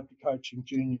adults, you might be coaching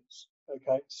juniors,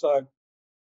 okay? So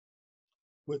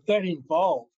with that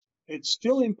involved, it's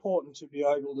still important to be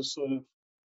able to sort of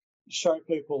show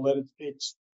people that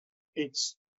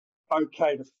it's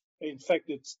okay to, in fact,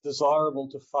 it's desirable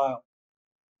to fail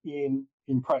in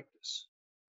practice.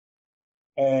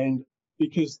 And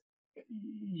because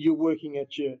you're working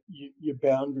at your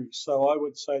boundaries. So I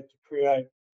would say to create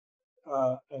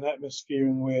an atmosphere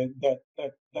in where that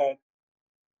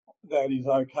is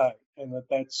okay, and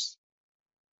that's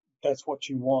what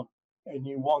you want. And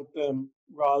you want them,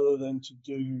 rather than to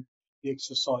do the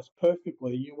exercise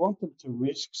perfectly, you want them to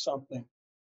risk something,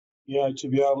 you know, to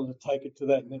be able to take it to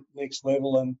that next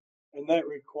level, and that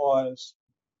requires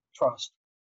trust,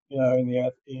 you know,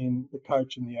 in the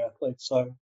coach and the athlete.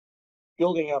 So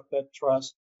building up that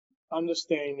trust,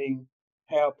 understanding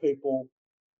how people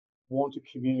want to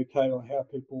communicate or how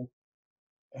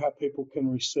people can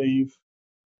receive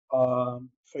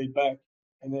feedback,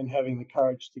 and then having the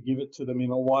courage to give it to them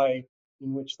in a way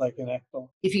in which they can act on.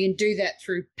 If you can do that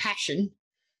through passion,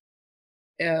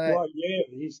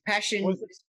 passion,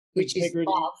 which is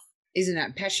love, isn't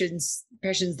it? Passion's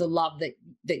the love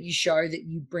that you show, that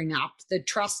you bring up. The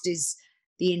trust is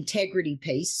the integrity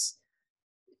piece.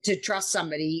 To trust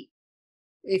somebody,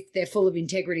 if they're full of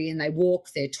integrity and they walk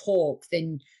their talk,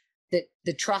 then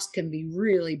the trust can be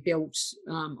really built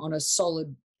on a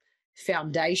solid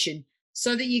foundation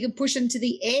so that you can push them to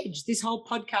the edge. This whole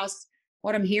podcast,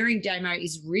 what I'm hearing, Damo,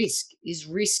 is risk,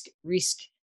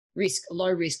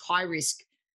 low risk, high risk,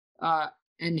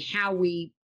 and how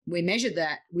we measure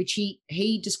that, which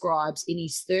he describes in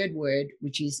his third word,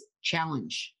 which is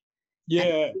challenge.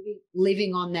 Yeah.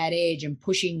 Living on that edge and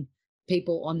pushing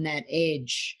people on that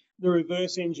edge. The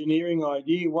reverse engineering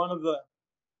idea, one of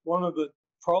the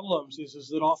problems is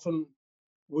that often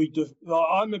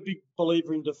I'm a big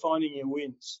believer in defining your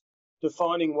wins,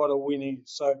 defining what a win is.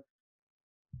 So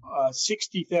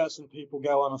 60,000 people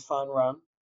go on a fun run,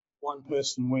 one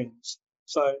person wins.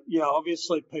 So,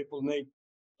 obviously people need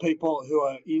people who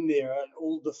are in there and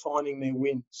all defining their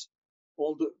wins,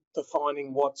 all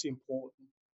defining what's important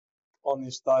on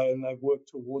this day, and they've worked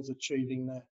towards achieving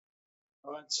that.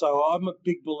 All right, so I'm a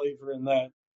big believer in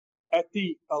that. At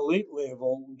the elite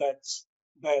level, that's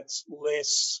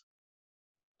less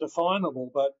definable,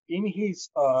 but in his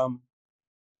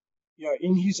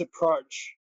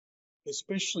approach,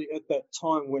 especially at that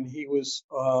time when he was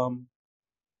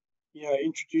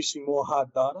introducing more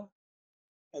hard data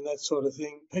and that sort of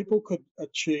thing, people could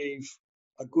achieve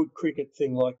a good cricket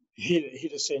thing like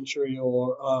hit a century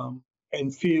or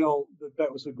and feel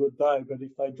that was a good day. But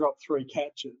if they dropped 3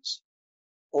 catches,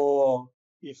 or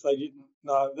if they didn't,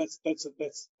 no, that's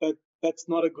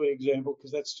not a good example,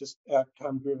 because that's just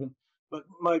outcome driven. But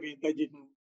maybe they didn't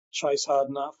chase hard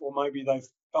enough, or maybe they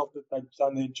felt that they'd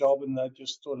done their job and they're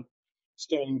just sort of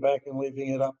standing back and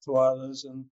leaving it up to others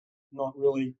and not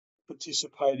really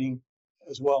participating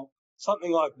as well.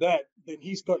 Something like that, then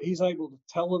he's able to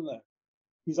tell them that.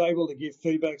 He's able to give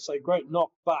feedback, say, great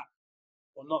knock, but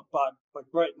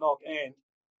great knock, and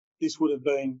this would have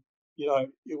been,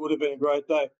 it would have been a great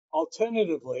day.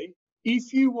 Alternatively,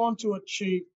 if you want to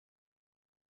achieve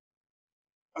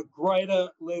a higher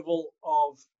level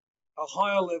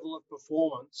of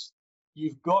performance,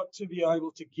 you've got to be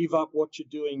able to give up what you're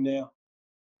doing now.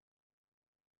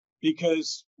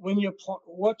 Because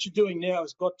what you're doing now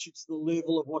has got you to the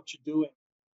level of what you're doing.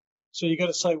 So you've got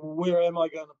to say, well, where am I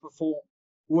going to perform?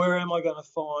 Where am I going to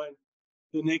find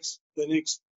the next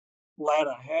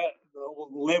ladder?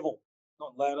 Level.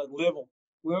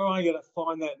 Where am I going to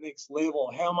find that next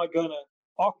level? How am I going to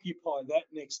occupy that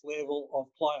next level of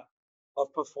player,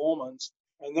 of performance?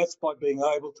 And that's by being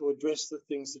able to address the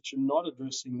things that you're not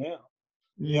addressing now.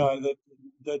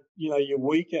 That you're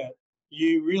weak at.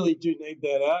 You really do need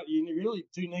that out. You really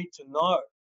do need to know,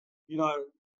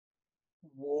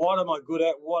 what am I good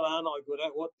at? What aren't I good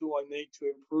at? What do I need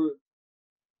to improve?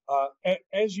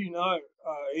 As you know,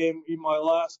 in my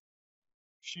last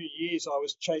few years, I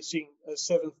was chasing a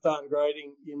 7th dan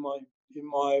grading in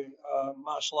my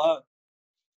martial art,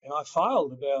 and I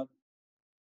failed about,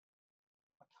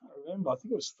 I can't remember, I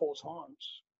think it was 4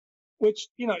 times, which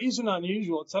isn't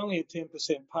unusual. It's only a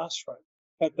 10% pass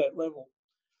rate at that level.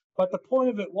 But the point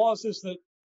of it is that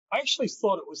I actually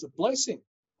thought it was a blessing.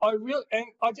 I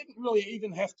didn't really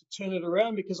even have to turn it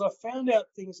around, because I found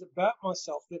out things about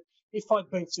myself that if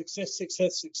I'd been success,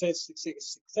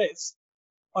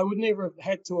 I would never have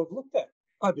had to have looked at.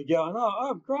 I'd be going,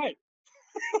 I'm great.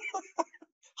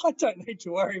 I don't need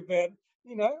to worry about,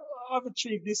 I've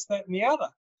achieved this, that, and the other.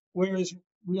 Whereas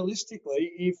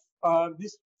realistically, if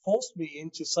this forced me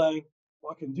into saying,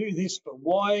 well, I can do this, but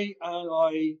why aren't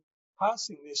I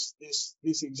passing this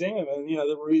exam? And,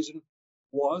 the reason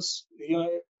was,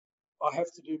 I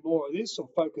have to do more of this, or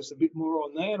focus a bit more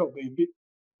on that, or be a bit,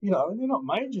 and they're not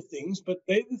major things, but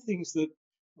they're the things that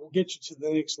will get you to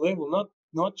the next level,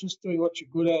 not just doing what you're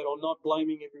good at, or not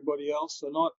blaming everybody else,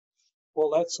 or not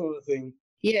all that sort of thing.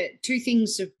 Yeah, 2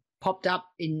 things have popped up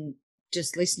in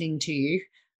just listening to you.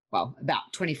 Well,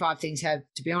 about 25 things have,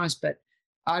 to be honest, but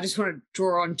I just want to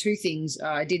draw on 2 things.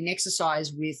 I did an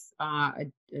exercise with a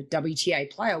WTA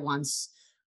player once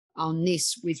on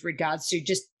this, with regards to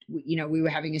just, we were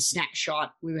having a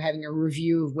snapshot, we were having a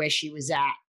review of where she was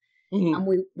at. Mm-hmm. And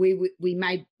we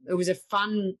made, it was a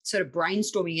fun sort of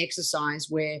brainstorming exercise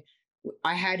where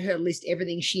I had her list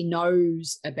everything she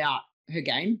knows about her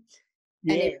game,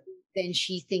 and then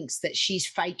she thinks that she's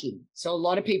faking. So a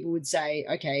lot of people would say,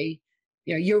 okay,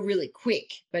 you know, you're really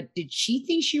quick, but did she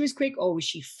think she was quick, or was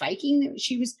she faking that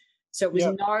she was? So it was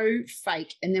no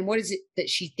fake. And then what is it that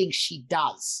she thinks she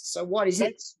does? So what is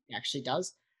it she actually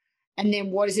does? And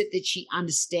then what is it that she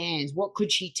understands? What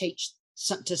could she teach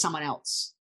to someone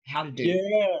else how to do?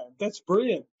 Yeah, that's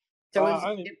brilliant. So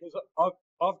only because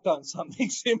I've done something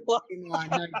similar.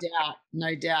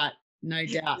 No doubt.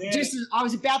 Yeah. Just I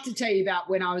was about to tell you about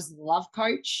when I was the love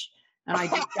coach, and I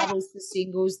did doubles for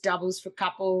singles, doubles for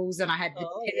couples, and I had the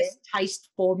tennis taste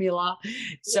formula.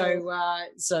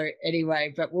 So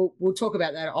anyway, but we'll talk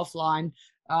about that offline.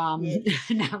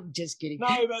 No, I'm just kidding.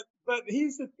 No, but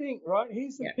here's the thing, right?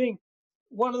 Here's the thing.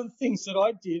 One of the things that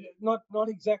I did, not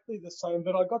exactly the same,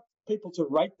 but I got people to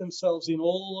rate themselves in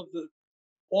all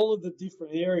of the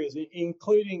different areas,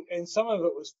 including, and some of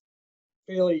it was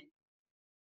fairly.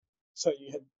 So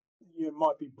you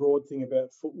might be broad thing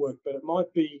about footwork, but it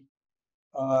might be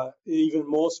even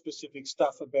more specific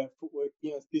stuff about footwork.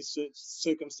 You know, this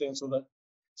circumstance or that.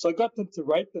 So I got them to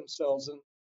rate themselves, and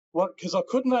because I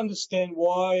couldn't understand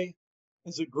why,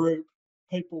 as a group,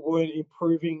 people weren't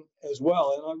improving as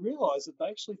well, and I realised that they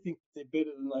actually think they're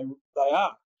better than they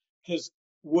are. Because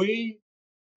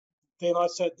then I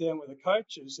sat down with the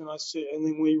coaches and I said, and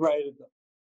then we rated them.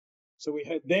 So we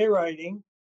had their rating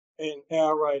and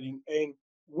our rating, and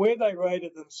where they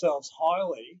rated themselves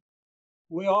highly,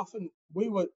 we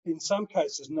were in some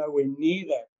cases nowhere near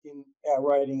that in our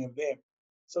rating of them.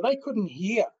 So they couldn't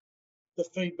hear the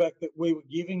feedback that we were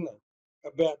giving them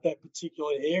about that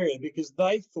particular area because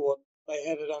they thought they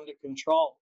had it under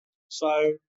control.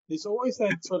 So there's always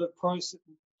that sort of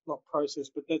not process,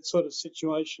 but that sort of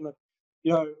situation of,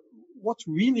 you know, what's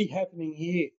really happening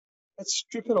here? Let's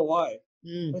strip it away.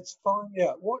 Let's find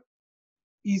out what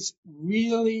is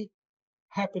really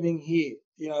happening here,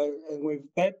 you know,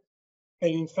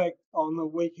 and in fact, on the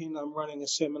weekend, I'm running a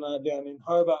seminar down in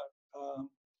Hobart.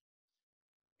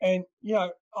 And, you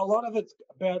know, a lot of it's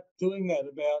about doing that,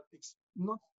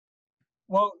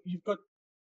 you've got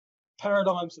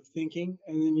paradigms of thinking,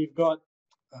 and then you've got,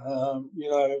 you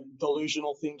know,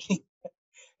 delusional thinking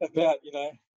about, you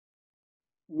know,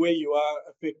 where you are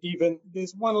effective. And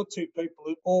there's one or two people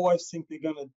who always think they're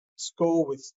going to score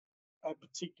with a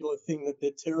particular thing that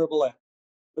they're terrible at,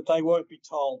 but they won't be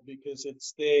told because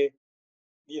it's their,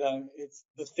 you know, it's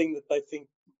the thing that they think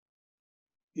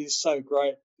is so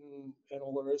great and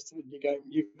all the rest of it.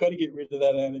 You've got to get rid of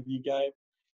that out of your game,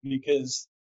 because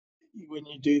when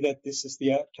you do that, this is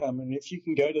the outcome. And if you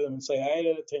can go to them and say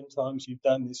 8 out of 10 times you've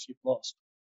done this, you've lost.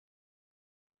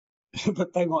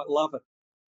 But they might love it.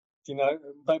 You know,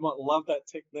 they might love that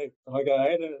technique. And I go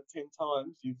 8 out of 10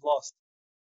 times you've lost.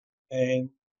 And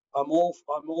I'm all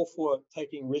for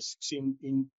taking risks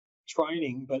in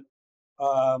training, but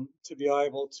to be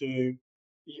able to,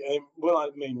 and when I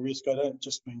mean risk, I don't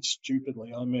just mean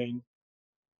stupidly. I mean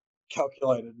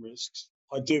calculated risks.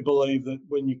 I do believe that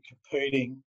when you're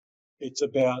competing, it's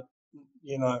about,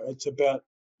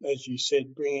 as you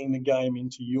said, bringing the game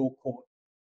into your court,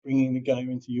 bringing the game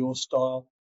into your style,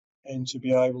 and to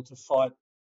be able to fight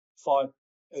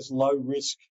as low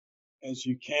risk as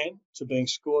you can to being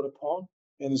scored upon,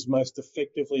 and as most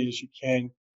effectively as you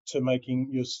can to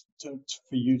making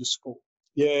for you to score.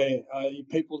 Yeah,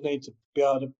 people need to be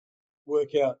able to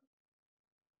work out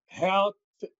how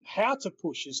to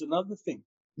push is another thing.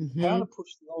 Mm-hmm. How to push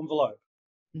the envelope.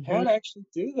 Mm-hmm. How to actually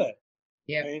do that.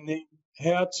 Yeah. And then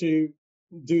how to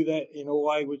do that in a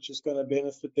way which is going to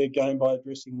benefit their game by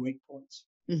addressing weak points.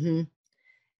 Mm-hmm.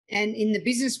 And in the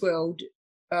business world,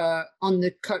 on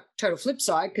the total flip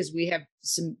side, because we have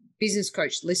some business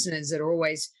coach listeners that are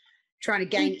always trying to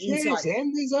gain insight.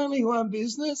 And there's only one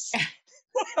business.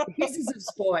 The business of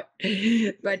sport,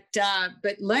 but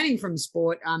learning from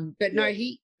sport.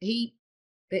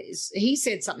 He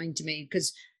said something to me,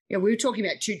 because we were talking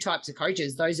about two types of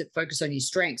coaches: those that focus on your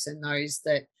strengths and those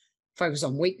that focus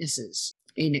on weaknesses.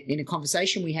 In a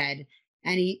conversation we had,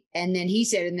 and then he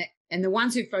said, and the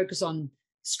ones who focus on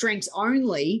strengths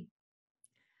only,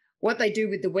 what they do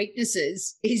with the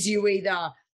weaknesses is you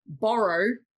either borrow,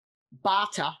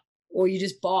 barter, or you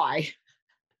just buy.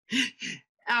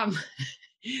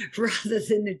 Rather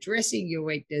than addressing your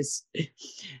weakness.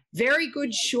 Very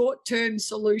good short-term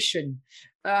solution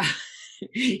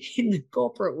in the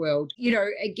corporate world. You know,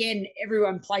 again,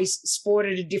 everyone plays sport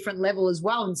at a different level as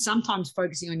well, and sometimes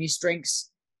focusing on your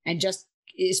strengths, and just,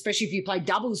 especially if you play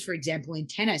doubles, for example, in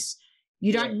tennis,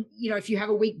 you don't, if you have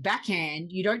a weak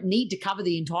backhand, you don't need to cover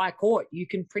the entire court. You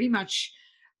can pretty much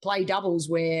play doubles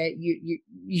where you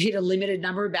hit a limited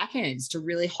number of backhands to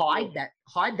really hide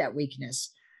that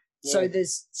weakness. So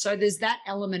there's that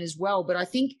element as well. But I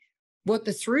think what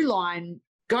the through line,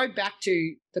 go back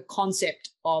to the concept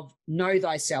of know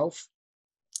thyself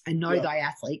and know thy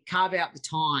athlete, carve out the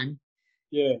time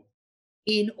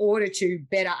in order to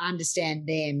better understand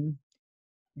them,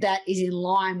 that is in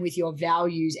line with your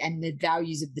values and the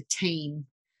values of the team,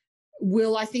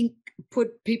 will, I think,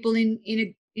 put people in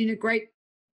a great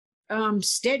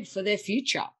stead for their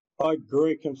future. I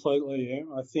agree completely. Yeah.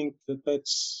 I think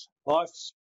that's life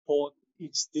sport.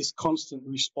 It's this constant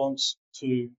response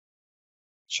to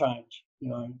change,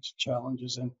 to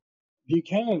challenges. And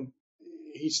Buchanan,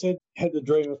 he said, had the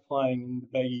dream of playing in the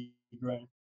baggy green,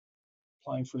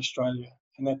 playing for Australia,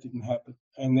 and that didn't happen.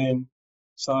 And then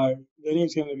he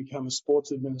was going to become a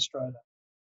sports administrator,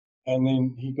 and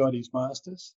then he got his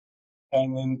master's,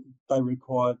 and then they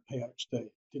required PhD. They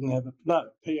didn't have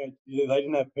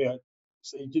PhD.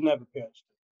 So he didn't have a PhD.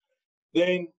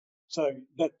 Then, so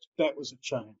that was a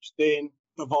change. Then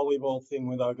the volleyball thing,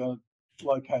 where they were going to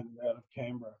locate it out of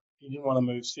Canberra. He didn't want to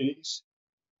move cities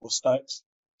or states,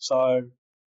 so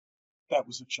that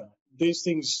was a change. These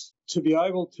things, to be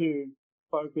able to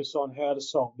focus on how to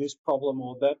solve this problem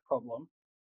or that problem,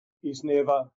 is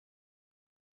never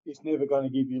going to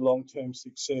give you long-term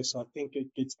success. I think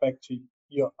it gets back to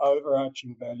your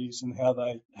overarching values and how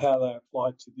they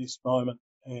apply to this moment.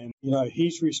 And,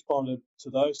 he's responded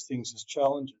to those things as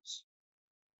challenges.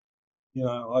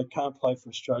 I can't play for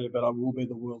Australia, but I will be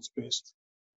the world's best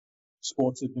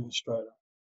sports administrator.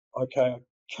 Okay, I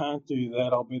can't do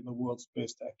that. I'll be the world's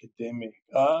best academic.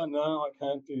 No, I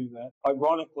can't do that.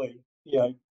 Ironically,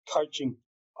 coaching,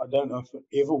 I don't know if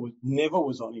it never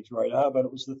was on his radar, but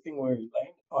it was the thing where he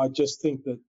landed. I just think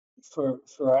that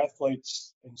for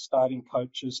athletes and starting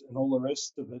coaches and all the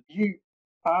rest of it, you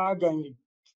are going to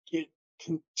get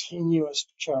continuous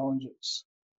challenges,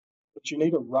 but you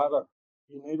need a rudder.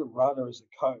 You need a rudder as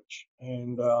a coach.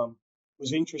 And it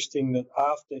was interesting that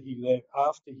after he left,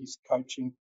 after his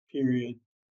coaching period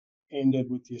ended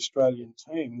with the Australian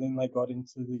team, then they got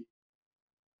into it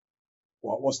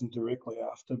wasn't directly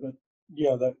after, but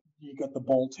that you got the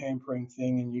ball tampering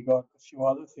thing, and you got a few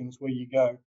other things where you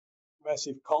go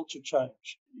massive culture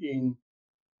change in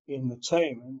the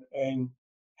team, and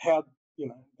how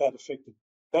that affected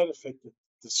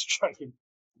the Australian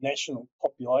national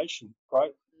population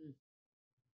greatly.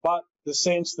 But the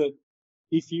sense that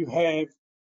if you have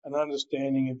an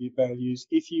understanding of your values,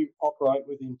 if you operate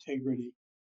with integrity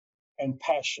and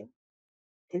passion,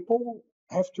 people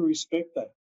have to respect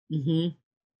that. Mm-hmm.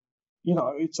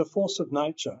 It's a force of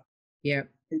nature. Yeah.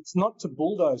 It's not to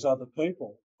bulldoze other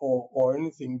people or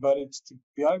anything, but it's to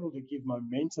be able to give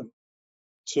momentum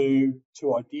to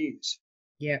ideas.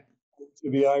 Yeah. To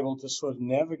be able to sort of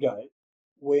navigate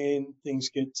when things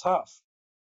get tough.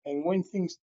 And when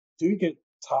things do get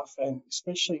tough, and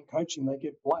especially in coaching, they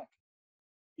get black.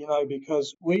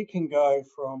 Because we can go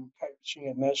from coaching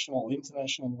at national,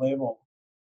 international level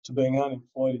to being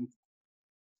unemployed in,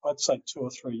 I'd say, 2 or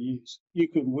 3 years. You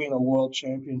could win a world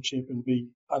championship and be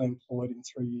unemployed in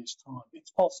 3 years' time.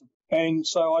 It's possible. And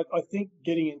so I think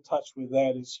getting in touch with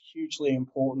that is hugely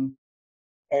important.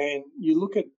 And you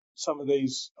look at some of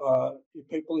these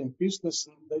people in business,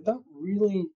 and they don't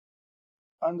really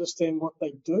understand what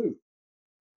they do.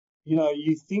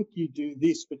 You think you do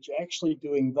this, but you're actually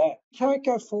doing that. You can't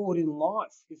go forward in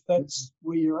life if that's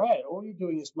where you're at. All you're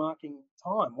doing is marking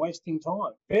time, wasting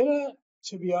time. Better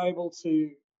to be able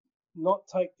to not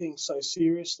take things so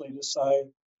seriously, to say,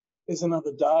 there's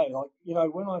another day. Like,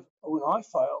 when I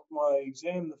failed my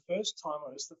exam the first time,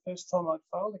 it was the first time I'd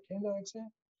failed a kendo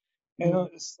exam. And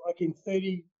it's like in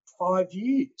 35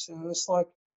 years. And it's like,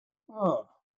 oh,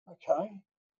 okay.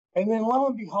 And then lo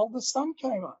and behold, the sun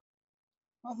came up.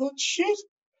 I thought, shit,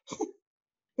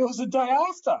 it was the day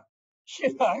after,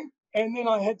 And then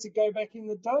I had to go back in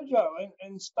the dojo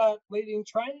and start leading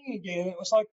training again. It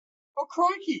was like, oh,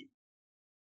 crikey.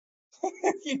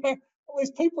 All these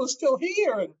people are still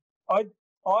here. And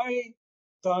I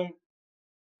don't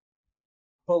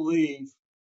believe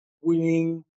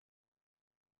winning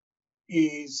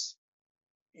is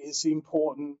as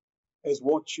important as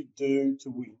what you do to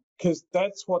win, because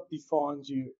that's what defines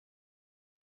you.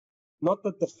 Not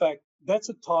that the fact, that's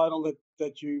a title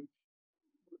that you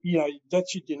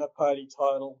that's your dinner party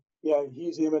title.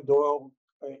 Here's Emma Doyle,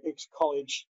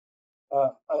 ex-college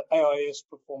AIS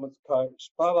performance coach,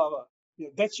 blah, blah, blah.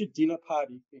 That's your dinner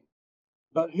party thing.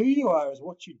 But who you are is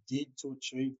what you did to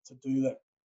achieve, to do that.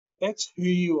 That's who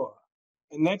you are.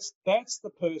 And that's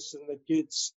the person that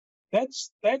gets,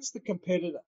 that's the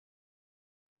competitor.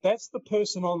 That's the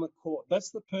person on the court.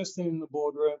 That's the person in the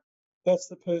boardroom. That's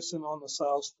the person on the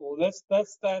sales floor. That's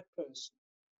that person.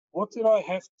 What did I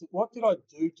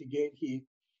do to get here?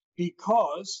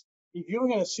 Because if you're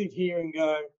going to sit here and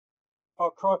go, oh,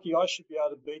 crikey, I should be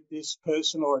able to beat this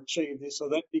person or achieve this or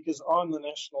that because I'm the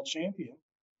national champion,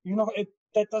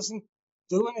 that doesn't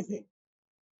do anything,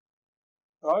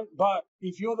 right? But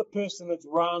if you're the person that's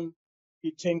run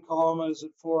your 10 kilometres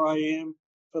at 4 a.m.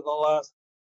 for the last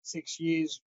 6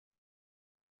 years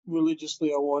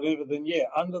religiously or whatever, then, yeah,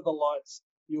 under the lights,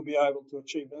 you'll be able to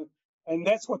achieve it. And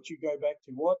that's what you go back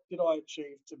to. What did I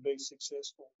achieve to be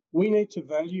successful? We need to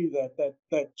value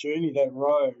that journey, that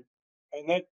road, and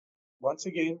that, once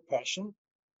again, passion,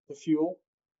 the fuel,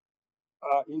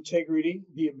 integrity,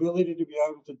 the ability to be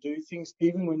able to do things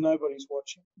even when nobody's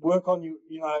watching. Work on your,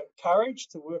 courage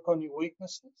to work on your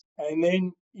weaknesses. And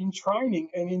then in training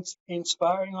and in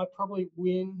sparring, I probably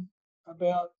win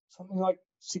about something like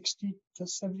 60 to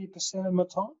 70% of my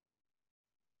time,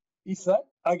 if that,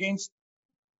 against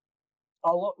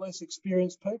a lot less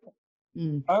experienced people.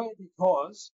 Only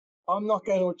because I'm not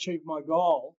going to achieve my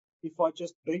goal if I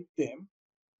just beat them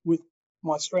with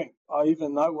my strength. I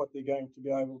even know what they're going to be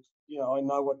able to, I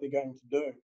know what they're going to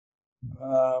do.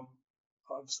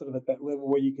 I'm sort of at that level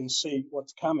where you can see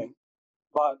what's coming,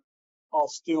 but I'll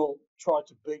still try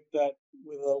to beat that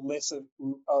with a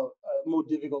more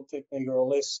difficult technique or a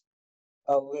less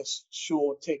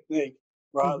sure technique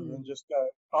rather than just go,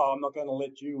 oh, I'm not going to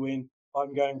let you win.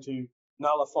 I'm going to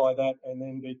nullify that and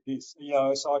then beat this.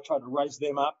 So I try to raise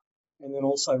them up and then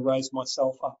also raise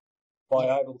myself up by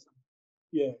able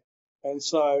to, And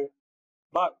so,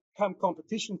 but come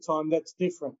competition time, that's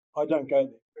different. I don't go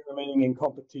there. Meaning in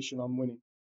competition, I'm winning.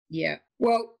 Yeah.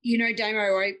 Well,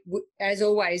 Damo, I, as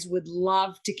always, would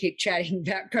love to keep chatting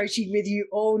about coaching with you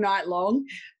all night long.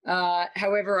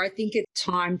 However, I think it's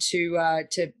time to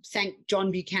thank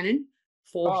John Buchanan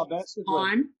for his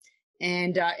time.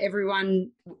 And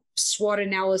everyone, SWOT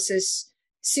analysis,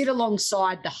 sit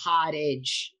alongside the hard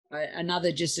edge.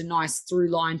 Another just a nice through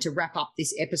line to wrap up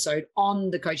this episode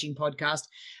on the coaching podcast.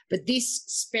 But this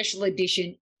special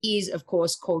edition is, of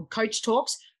course, called Coach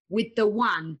Talks with the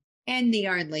one and the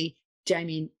only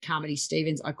Damian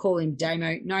Carmody-Stephens. I call him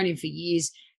Damo, known him for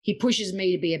years. He pushes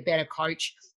me to be a better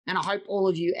coach. And I hope all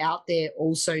of you out there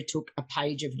also took a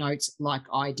page of notes like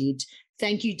I did.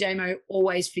 Thank you, Damo,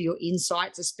 always for your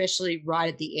insights, especially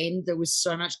right at the end. There was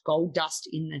so much gold dust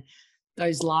in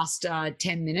those last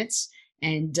 10 minutes.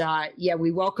 And,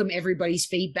 we welcome everybody's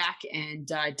feedback.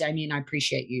 And, Damian, I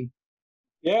appreciate you.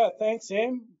 Yeah, thanks,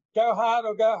 Em. Go hard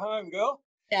or go home, girl.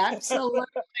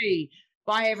 Absolutely.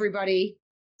 Bye, everybody.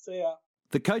 See ya.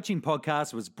 The Coaching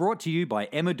Podcast was brought to you by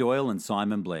Emma Doyle and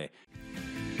Simon Blair.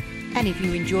 And if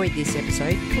you enjoyed this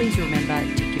episode, please remember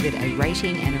to give it a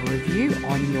rating and a review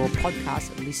on your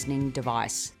podcast listening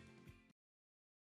device.